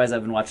one. Otherwise,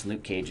 I've been watching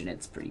Luke Cage, and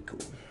it's pretty cool.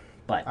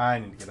 But I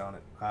need to get on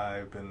it.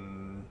 I've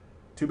been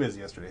too busy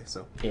yesterday,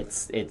 so...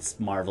 It's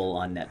Marvel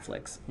on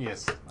Netflix.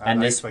 Yes.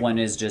 And this one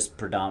is just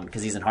predominant,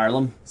 because he's in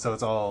Harlem. So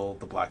it's all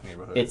the Black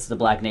Neighborhood. It's the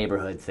Black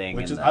Neighborhood thing.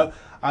 Which is,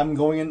 I'm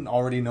going in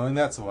already knowing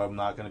that, so I'm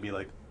not going to be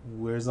like,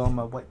 where's all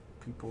my white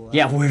people at?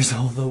 Yeah, where's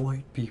all the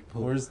white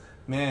people?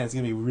 Man, it's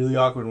going to be really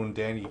awkward when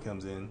Danny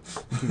comes in.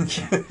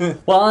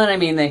 Well, and I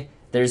mean,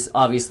 there's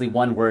obviously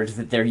one word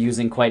that they're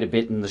using quite a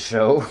bit in the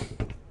show.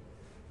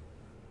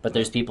 But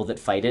there's people that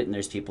fight it, and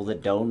there's people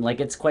that don't. Like,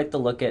 it's quite the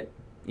look at,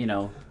 you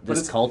know,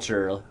 this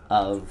culture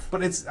of...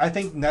 But I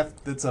think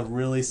that's a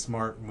really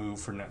smart move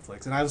for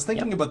Netflix. And I was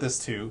thinking about this,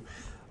 too.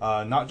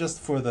 Not just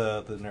for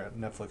the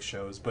Netflix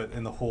shows, but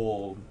in the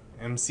whole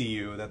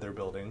MCU that they're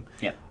building.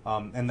 Yep.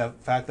 And the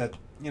fact that,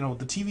 you know,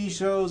 the TV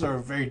shows are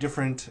very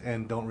different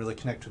and don't really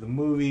connect to the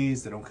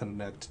movies. They don't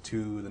connect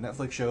to the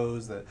Netflix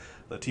shows. The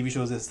TV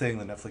shows this thing,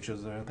 the Netflix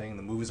shows their own thing,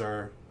 the movies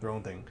are their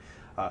own thing.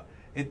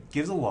 It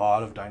gives a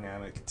lot of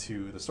dynamic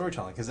to the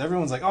storytelling, because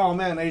everyone's like, oh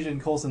man,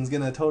 Agent Coulson's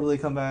going to totally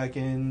come back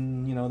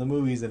in, you know, the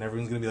movies, and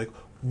everyone's going to be like,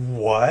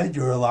 what?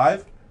 You're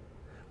alive?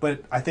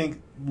 But I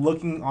think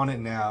looking on it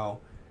now,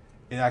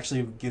 it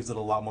actually gives it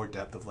a lot more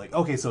depth of like,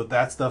 okay, so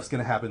that stuff's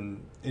going to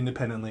happen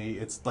independently.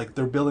 It's like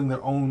they're building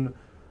their own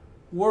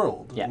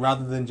world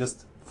rather than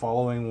just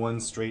following one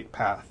straight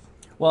path.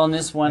 Well, in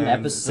this one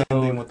episode...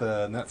 Same thing with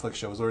the Netflix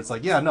shows, where it's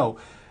like, yeah, no...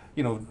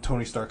 You know,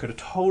 Tony Stark could have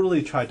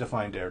totally tried to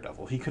find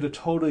Daredevil. He could have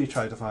totally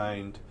tried to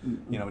find,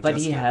 you know, but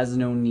Jessica. He has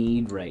no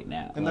need right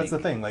now. And that's the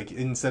thing. Like,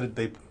 instead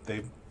they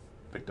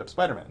picked up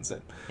Spider-Man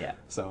instead. Yeah.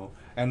 So,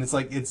 and it's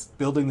like, it's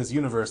building this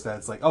universe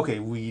that's like, okay,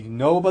 we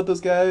know about those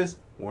guys.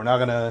 We're not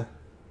gonna...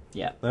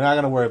 Yeah. They're not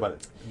gonna worry about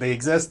it. They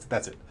exist.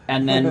 That's it.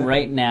 And then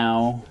right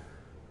now,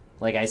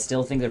 Like, I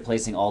still think they're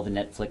placing all the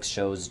Netflix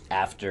shows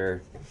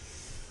after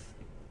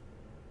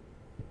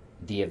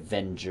the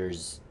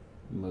Avengers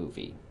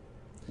movie.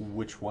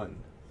 Which one?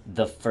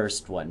 The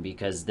first one,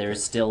 because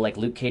there's still, like,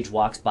 Luke Cage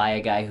walks by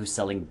a guy who's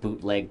selling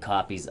bootleg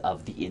copies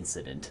of The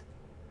Incident.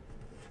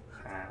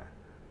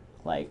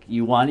 Like,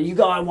 I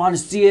want to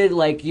see it,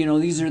 like, you know,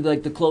 these are,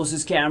 like, the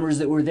closest cameras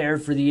that were there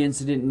for The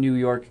Incident in New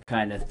York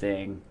kind of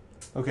thing.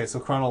 Okay, so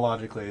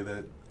chronologically,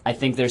 that... I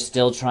think they're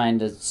still trying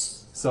to...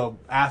 So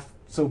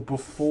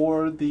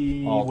before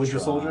the Ultron, Winter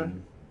Soldier?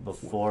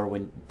 Before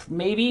when...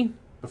 Maybe?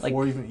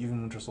 Before even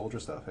Winter Soldier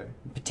stuff, hey?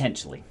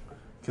 Potentially.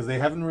 Because they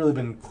haven't really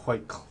been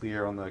quite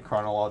clear on the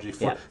chronology,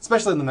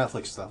 especially in the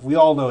Netflix stuff. We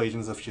all know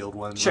Agents of S.H.I.E.L.D.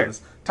 ones. Sure.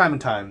 Time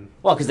and time.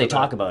 Well, because they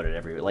talk about it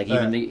everywhere. Like,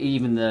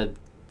 even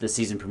the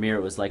season premiere,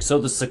 it was like, so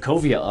the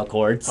Sokovia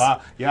Accords.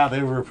 Yeah,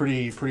 they were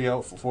pretty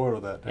out forward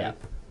with that. Yeah.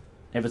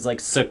 It was like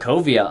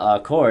Sokovia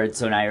Accords,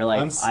 so now you're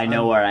like, I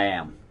know where I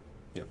am.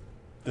 Yep.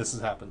 This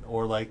has happened.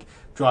 Or like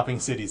dropping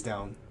cities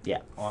down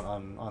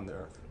on the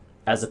Earth.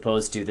 As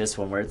opposed to this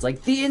one where it's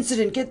like, The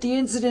Incident, get The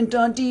Incident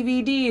on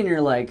DVD, and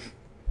you're like...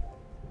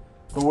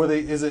 But were they?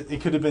 It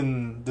could have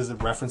been. Does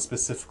it reference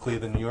specifically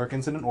the New York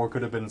incident, or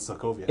could have been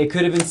Sokovia? It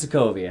could have been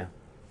Sokovia,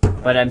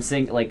 but I'm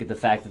saying like the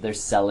fact that they're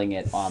selling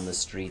it on the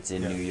streets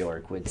in New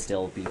York would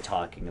still be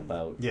talking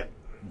about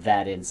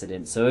that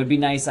incident. So it would be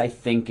nice, I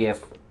think,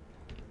 if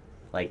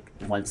like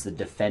once the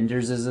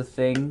Defenders is a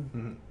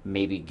thing,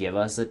 maybe give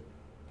us a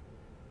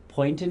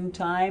point in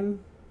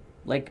time,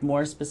 like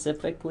more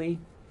specifically.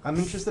 I'm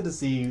interested to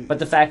see. But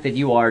the fact that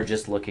you are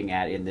just looking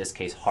at, in this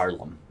case,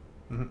 Harlem,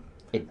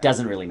 it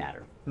doesn't really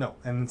matter. No,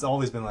 and it's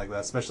always been like that,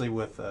 especially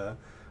with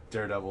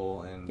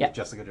Daredevil and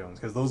Jessica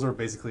Jones, because those are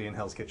basically in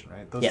Hell's Kitchen,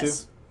 right? Those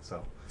two?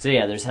 So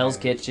yeah, there's Hell's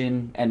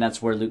Kitchen, and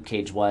that's where Luke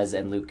Cage was,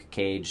 and Luke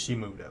Cage... He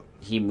moved out.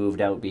 He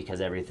moved out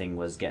because everything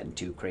was getting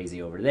too crazy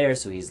over there,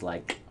 so he's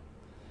like,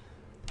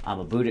 I'm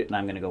a boot it, and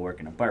I'm going to go work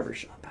in a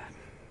barbershop.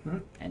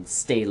 And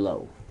stay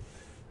low.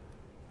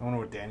 I wonder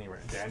what Danny's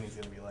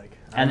going to be like.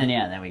 And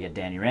then we get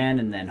Danny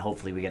Rand, and then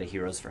hopefully we get a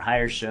Heroes for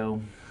Hire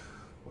show.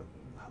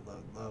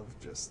 I love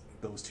just...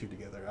 those two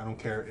together. I don't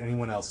care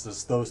anyone else,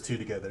 just those two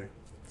together.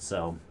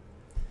 So,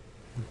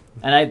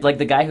 and I like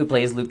the guy who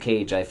plays Luke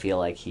Cage. I feel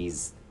like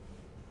he's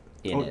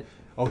in it.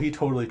 Oh, he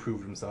totally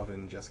proved himself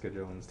in Jessica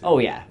Jones. Too. Oh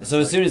yeah. So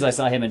as soon as I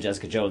saw him in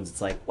Jessica Jones,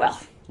 it's like, well,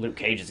 Luke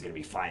Cage is gonna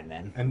be fine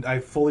then. And I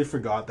fully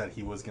forgot that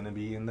he was gonna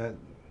be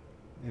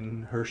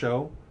in her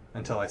show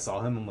until I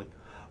saw him. I'm like,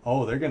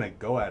 oh, they're gonna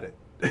go at it.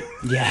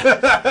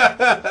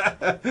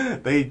 Yeah.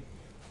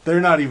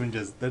 They're not even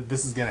just.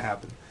 This is gonna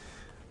happen.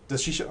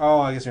 Does she?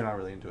 I guess you're not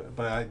really into it,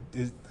 but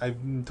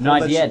I'm told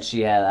not yet.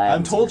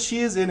 I'm told she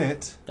is in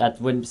it.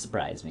 That wouldn't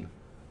surprise me.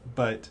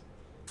 But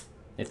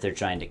if they're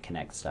trying to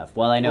connect stuff,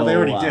 well, I know they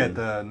already did.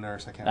 The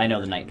nurse, I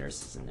know the night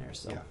nurse is in there,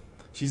 so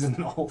she's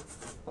in all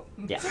of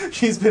them. Yeah,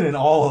 she's been in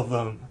all of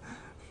them.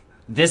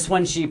 This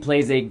one she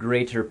plays a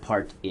greater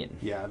part in.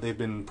 Yeah, they've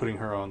been putting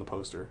her on the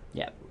poster.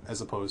 Yeah, as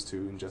opposed to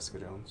in Jessica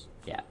Jones.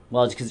 Yeah,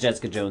 well, because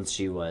Jessica Jones,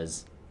 she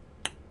was.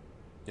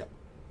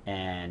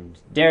 And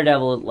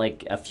Daredevil,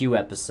 like a few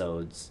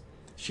episodes.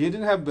 She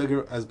didn't have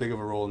as big of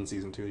a role in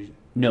season 2.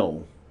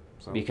 No,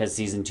 because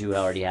season 2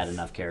 already had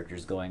enough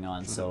characters going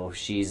on. So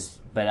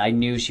but I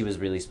knew she was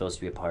really supposed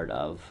to be a part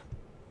of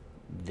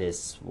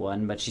this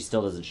one, but she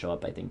still doesn't show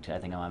up. I think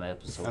I'm on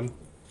episode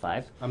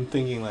 5. I'm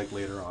thinking like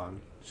later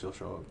on she'll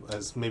show up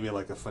as maybe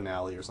like a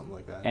finale or something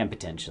like that. And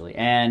potentially,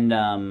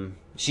 and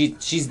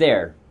she's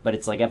there, but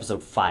it's like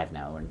episode 5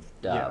 now. And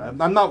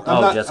I'm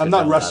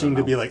not rushing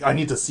to be like, I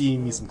need to see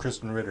me some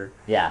Kristen Ritter.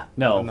 Yeah,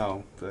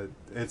 no, but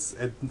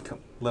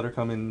let her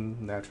come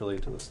in naturally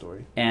to the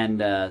story.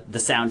 And the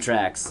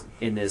soundtracks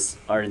in this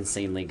are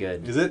insanely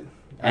good. Is it?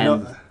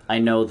 I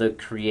know the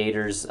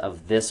creators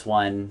of this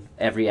one.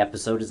 Every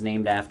episode is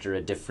named after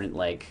a different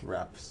like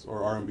raps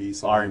or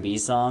R&B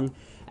song,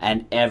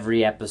 and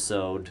every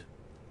episode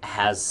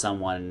has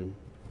someone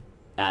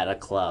at a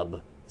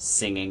club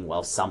singing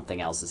while something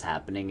else is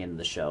happening in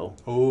the show.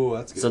 Oh,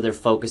 that's good. So they're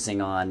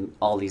focusing on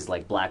all these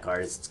like black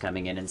artists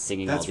coming in and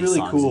singing all these really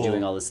songs cool. And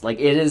doing all this. Like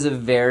it is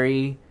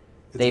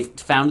they've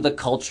found the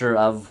culture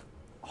of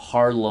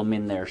Harlem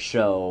in their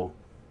show,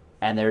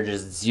 and they're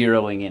just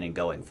zeroing in and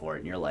going for it.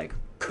 And you're like,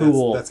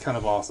 cool. That's kind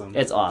of awesome.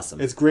 It's awesome.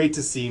 It's great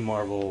to see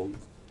Marvel,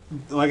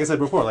 like I said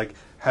before, like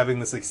having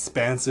this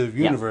expansive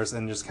universe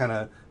and just kind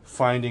of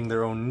finding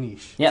their own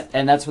niche. Yep,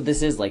 and that's what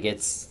this is. Like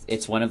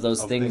it's one of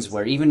those things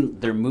where even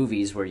their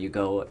movies where you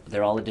go,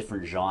 they're all a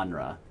different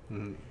genre.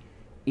 Mm-hmm.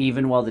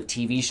 Even while the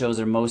TV shows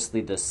are mostly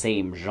the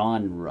same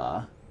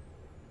genre,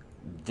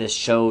 this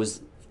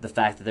shows the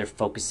fact that they're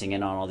focusing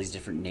in on all these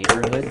different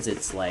neighborhoods.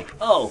 It's like,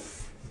 oh,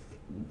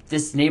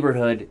 this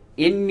neighborhood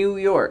in New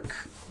York,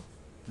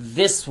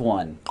 this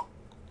one,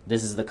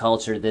 this is the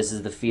culture, this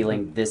is the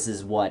feeling, mm-hmm. This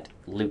is what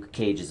Luke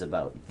Cage is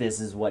about,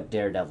 this is what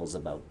Daredevil's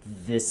about,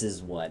 this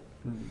is what...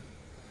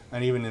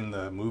 And even in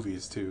the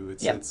movies too,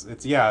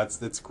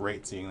 it's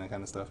great seeing that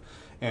kind of stuff,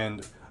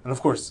 and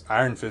of course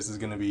Iron Fist is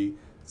going to be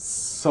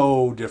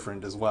so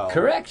different as well.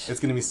 Correct. It's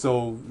going to be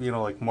so,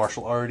 like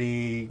martial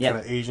arty, Yep.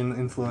 kind of Asian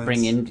influence.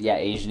 Bring in,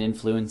 Asian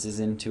influences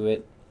into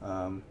it.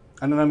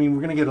 And then, I mean,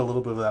 we're going to get a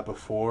little bit of that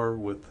before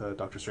with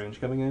Doctor Strange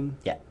coming in.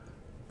 Yeah.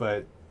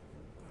 But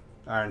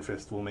Iron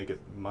Fist will make it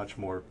much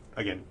more,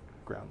 again,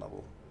 ground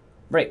level.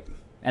 Right.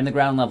 And the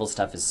ground level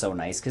stuff is so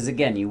nice because,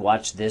 again, you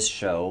watch this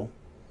show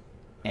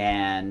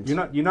and...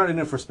 You're not in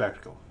it for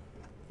spectacle.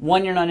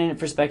 One, you're not in it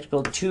for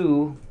spectacle.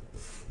 Two,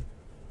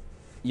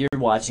 you're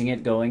watching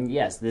it going,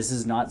 yes, this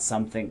is not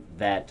something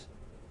that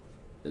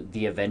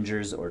the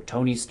Avengers or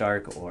Tony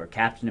Stark or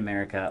Captain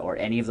America or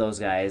any of those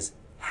guys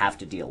have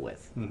to deal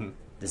with. Mm-hmm.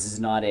 This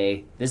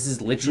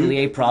is literally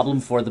a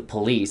problem for the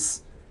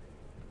police,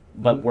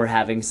 but we're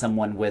having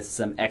someone with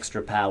some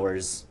extra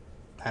powers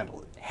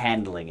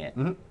handling it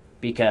Mm-hmm.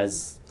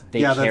 because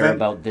they care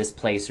about this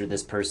place or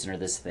this person or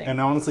this thing.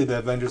 And honestly, the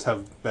Avengers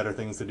have better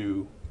things to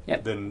do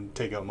Yep. than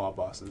take out mob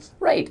bosses.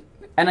 Right.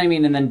 And I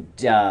mean, and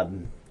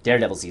then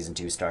Daredevil Season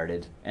 2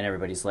 started, and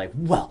everybody's like,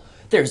 well,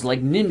 there's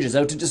like ninjas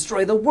out to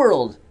destroy the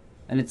world.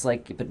 And it's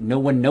like, but no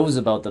one knows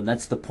about them.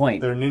 That's the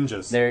point. They're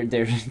ninjas.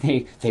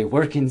 They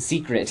work in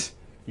secret.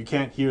 You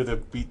can't hear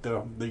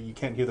you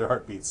can't hear their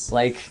heartbeats.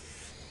 Like,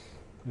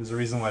 there's a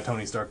reason why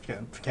Tony Stark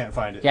can't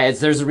find it. yeah,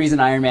 there's a reason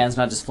Iron Man's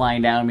not just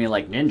flying down and being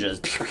like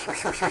ninjas.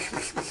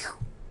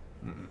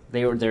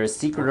 They're a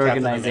secret Or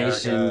Captain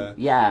organization. America.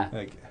 Yeah.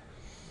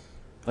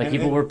 Like,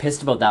 People were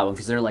pissed about that one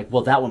because they're like,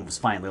 well, that one was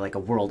finally like a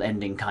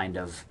world-ending kind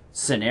of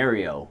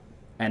scenario.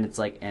 And it's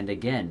like, and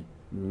again,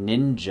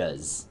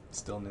 ninjas.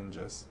 still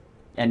ninjas.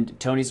 And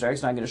Tony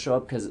Stark's not going to show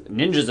up because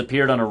ninjas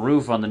appeared on a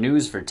roof on the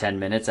news for 10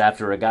 minutes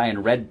after a guy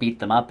in red beat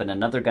them up and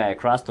another guy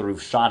across the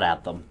roof shot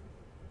at them.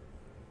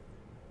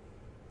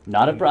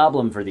 Not a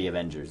problem for the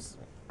Avengers.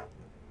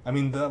 I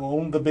mean,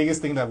 the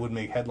biggest thing that would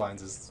make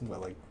headlines is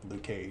like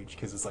Luke Cage,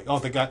 because it's like, oh,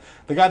 the guy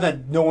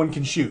that no one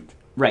can shoot.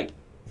 Right.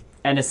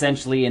 And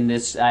essentially in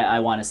this, I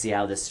want to see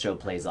how this show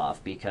plays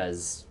off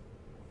because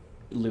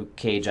Luke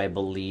Cage, I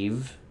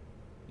believe,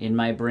 in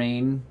my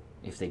brain,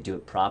 if they do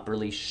it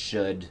properly,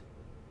 should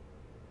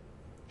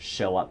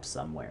show up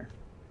somewhere.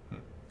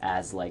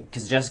 As like,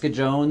 because Jessica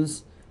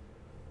Jones,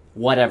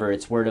 whatever,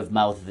 it's word of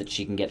mouth that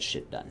she can get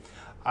shit done.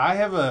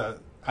 I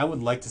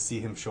would like to see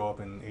him show up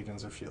in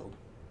Agents of S.H.I.E.L.D.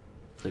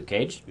 Luke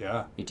Cage?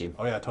 Yeah. Me too.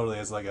 Oh yeah, totally.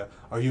 As like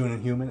are you an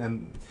Inhuman?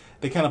 And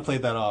they kind of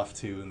played that off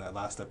too in that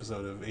last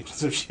episode of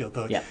Agents of S.H.I.E.L.D.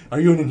 Like, yeah. Are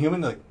you an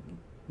Inhuman? They're like,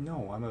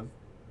 no,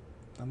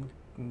 I'm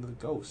the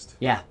ghost.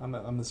 Yeah.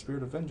 I'm the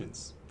spirit of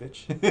vengeance,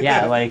 bitch.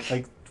 Yeah, like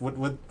what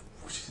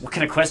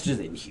kind of question is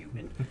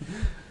Inhuman?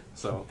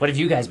 So what have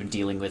you guys been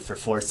dealing with for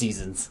 4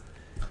 seasons?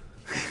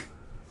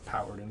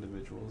 Powered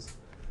individuals.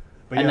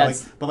 But and yeah,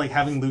 like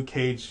having Luke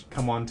Cage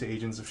come on to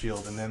Agents of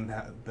S.H.I.E.L.D. and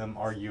then them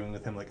arguing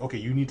with him like, okay,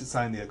 you need to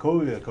sign the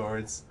Sokovia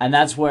Accords. And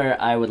that's where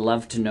I would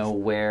love to know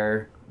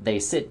where they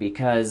sit,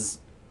 because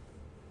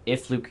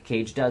if Luke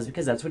Cage does,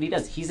 because that's what he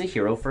does. He's a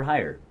hero for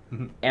hire.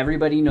 Mm-hmm.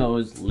 Everybody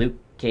knows Luke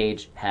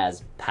Cage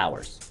has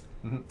powers.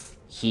 Mm-hmm.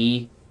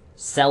 He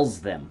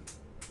sells them.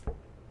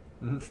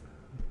 Mm-hmm.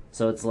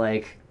 So it's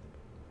like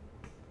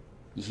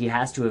he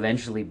has to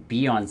eventually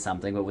be on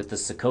something, but with the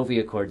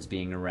Sokovia Accords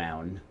being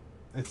around,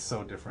 it's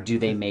so different. do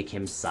they make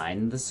him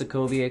sign the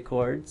Sokovia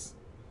Accords?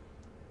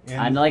 And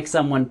And like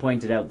someone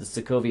pointed out, the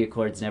Sokovia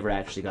Accords never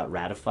actually got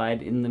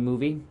ratified in the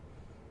movie.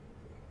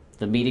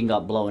 The meeting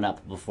got blown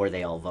up before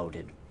they all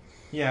voted.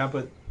 yeah,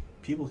 but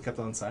people kept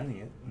on signing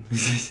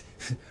it.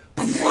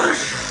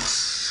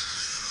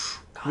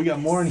 We got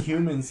more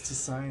Inhumans to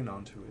sign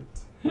onto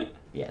it.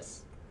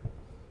 Yes.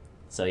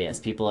 So yes,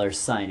 people are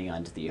signing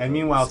on to the Accords. And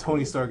meanwhile,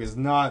 Tony Stark is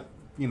not,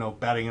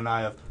 batting an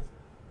eye of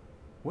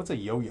what's a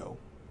yo-yo?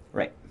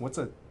 Right. What's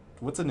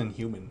an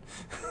Inhuman?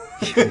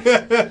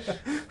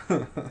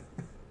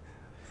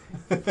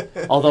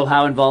 Although,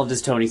 how involved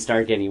is Tony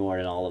Stark anymore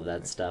in all of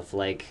that stuff?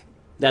 Like,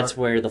 that's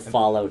where the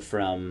fallout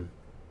from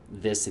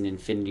this and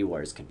Infinity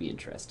Wars could be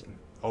interesting.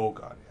 Oh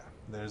god, yeah.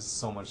 There's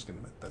so much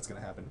that's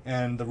gonna happen.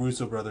 And the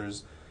Russo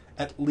brothers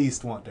at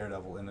least want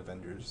Daredevil in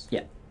Avengers.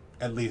 Yeah.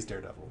 At least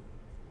Daredevil.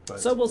 But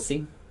So we'll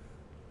see.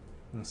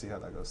 we'll see how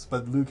that goes.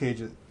 But Luke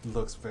Cage, it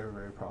looks very,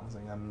 very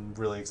promising. I'm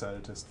really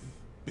excited to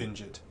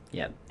binge it.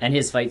 Yeah. And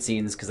his fight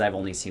scenes, because I've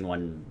only seen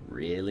one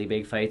really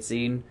big fight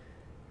scene,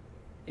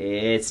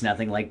 it's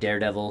nothing like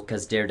Daredevil,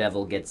 because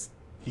Daredevil gets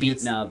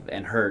beaten up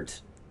and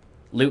hurt.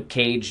 Luke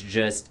Cage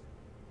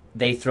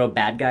they throw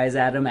bad guys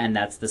at him, and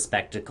that's the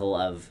spectacle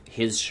of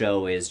his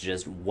show, is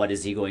just what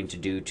is he going to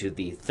do to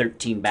the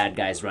 13 bad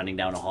guys running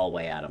down a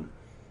hallway at him.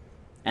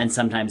 And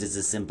sometimes it's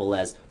as simple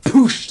as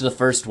poosh the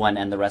first one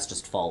and the rest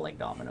just fall like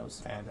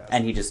dominoes. Fantastic.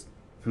 And he just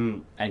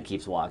and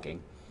keeps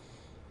walking.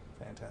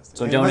 Fantastic.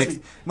 So And don't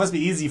it must be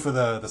easy for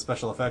the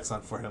special effects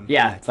for him.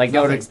 Yeah, like It's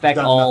don't nothing. expect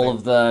Done all nothing.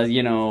 of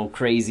the,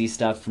 crazy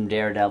stuff from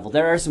Daredevil.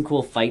 There are some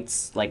cool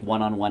fights, like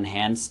one-on-one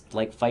hands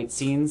like fight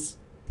scenes,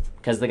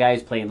 because the guy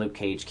who's playing Luke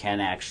Cage can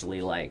actually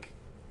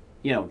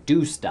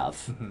do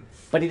stuff.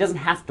 But he doesn't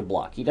have to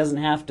block. He doesn't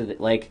have to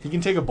He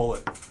can take a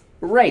bullet.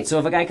 Right, so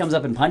if a guy comes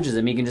up and punches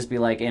him, he can just be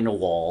like, in a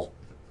wall.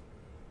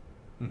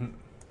 Mm-hmm.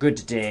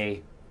 Good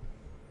day.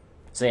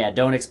 So yeah,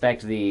 don't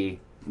expect the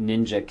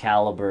ninja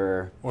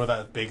caliber. Or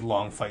that big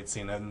long fight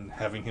scene and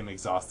having him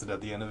exhausted at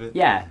the end of it.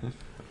 Yeah,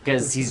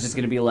 because he's just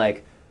gonna be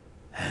like,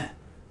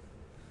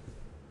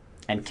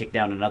 and kick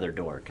down another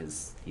door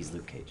because he's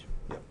Luke Cage.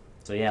 Yep.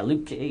 So yeah,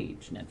 Luke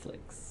Cage,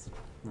 Netflix.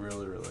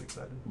 Really, really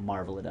excited.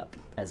 Marvel it up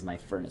as my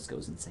furnace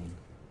goes insane.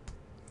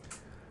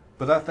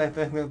 But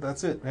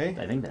that's it, hey?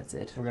 I think that's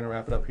it. We're gonna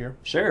wrap it up here.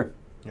 Sure.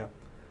 Yeah.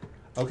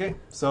 Okay.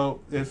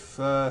 So if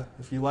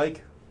you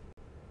like,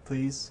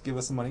 please give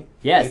us some money.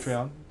 Yes.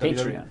 Patreon.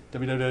 Patreon.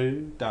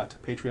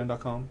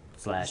 www.patreon.com /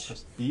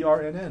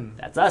 BRNN.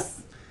 That's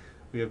us.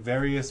 We have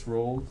various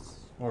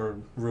roles or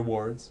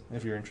rewards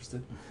if you're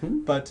interested.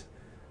 Mhm. But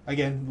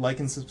again, like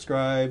and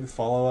subscribe.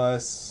 Follow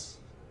us.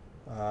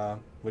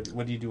 What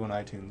do you do on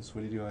iTunes?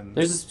 What do you do on?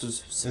 There's a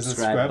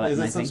subscribe button. Is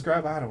it I think.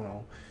 subscribe? I don't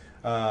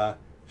know.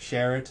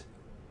 Share it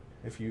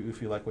if you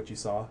like what you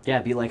saw.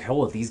 Yeah, be like,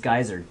 oh, these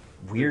guys are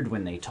weird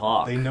when they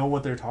talk. They know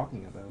what they're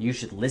talking about. You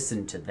should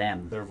listen to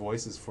them. Their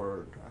voices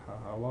for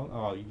how long?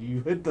 Oh,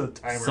 you hit the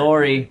timer.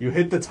 Sorry. You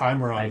hit the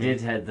timer on I me. did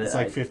had the. It's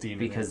like 15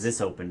 minutes. because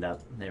this opened up.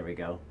 There we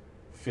go.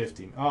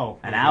 15. Oh.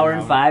 An hour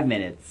and 5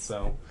 minutes.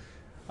 So,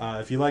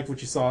 if you liked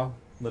what you saw,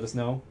 let us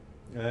know.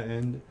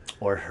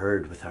 Or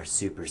heard with our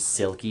super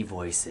silky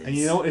voices. And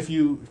you know, if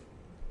you.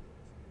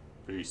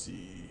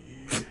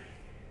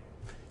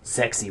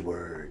 Sexy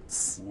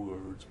words.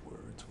 Words.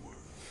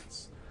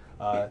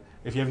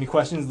 If you have any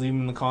questions, leave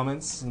them in the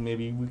comments, and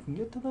maybe we can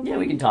get to them. Yeah,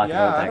 we can talk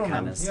about I that don't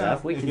kind know. of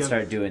stuff. We If can you have-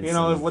 start doing You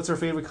know, some... what's our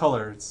favorite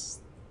color?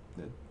 It's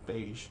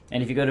beige.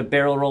 And if you go to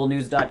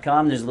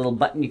barrelrollnews.com, there's a little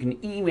button you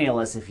can email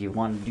us if you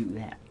want to do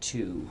that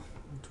too.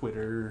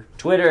 Twitter,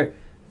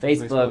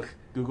 Facebook,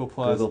 Google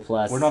Plus. Google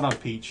Plus. We're not on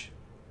Peach.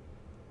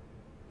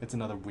 It's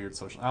another weird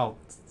social. Oh,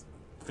 it's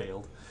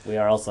failed. We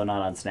are also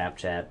not on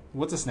Snapchat.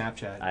 What's a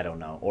Snapchat? I don't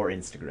know. Or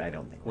Instagram. I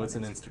don't think. What's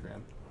an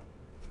Instagram?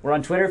 We're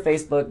on Twitter,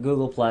 Facebook,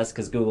 Google Plus,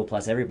 because Google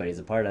Plus everybody's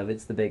a part of.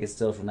 It's the biggest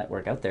social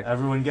network out there.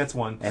 Everyone gets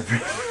one.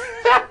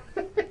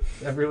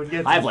 Everyone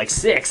gets I have like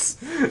 6.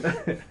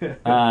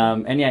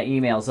 And yeah,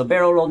 email. So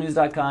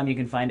barrelrollnews.com. You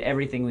can find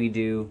everything we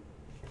do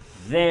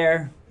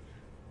there.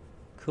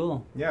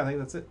 Cool. Yeah, I think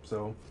that's it.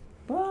 So,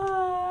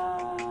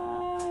 Bye.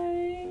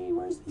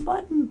 Where's the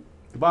button?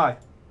 goodbye.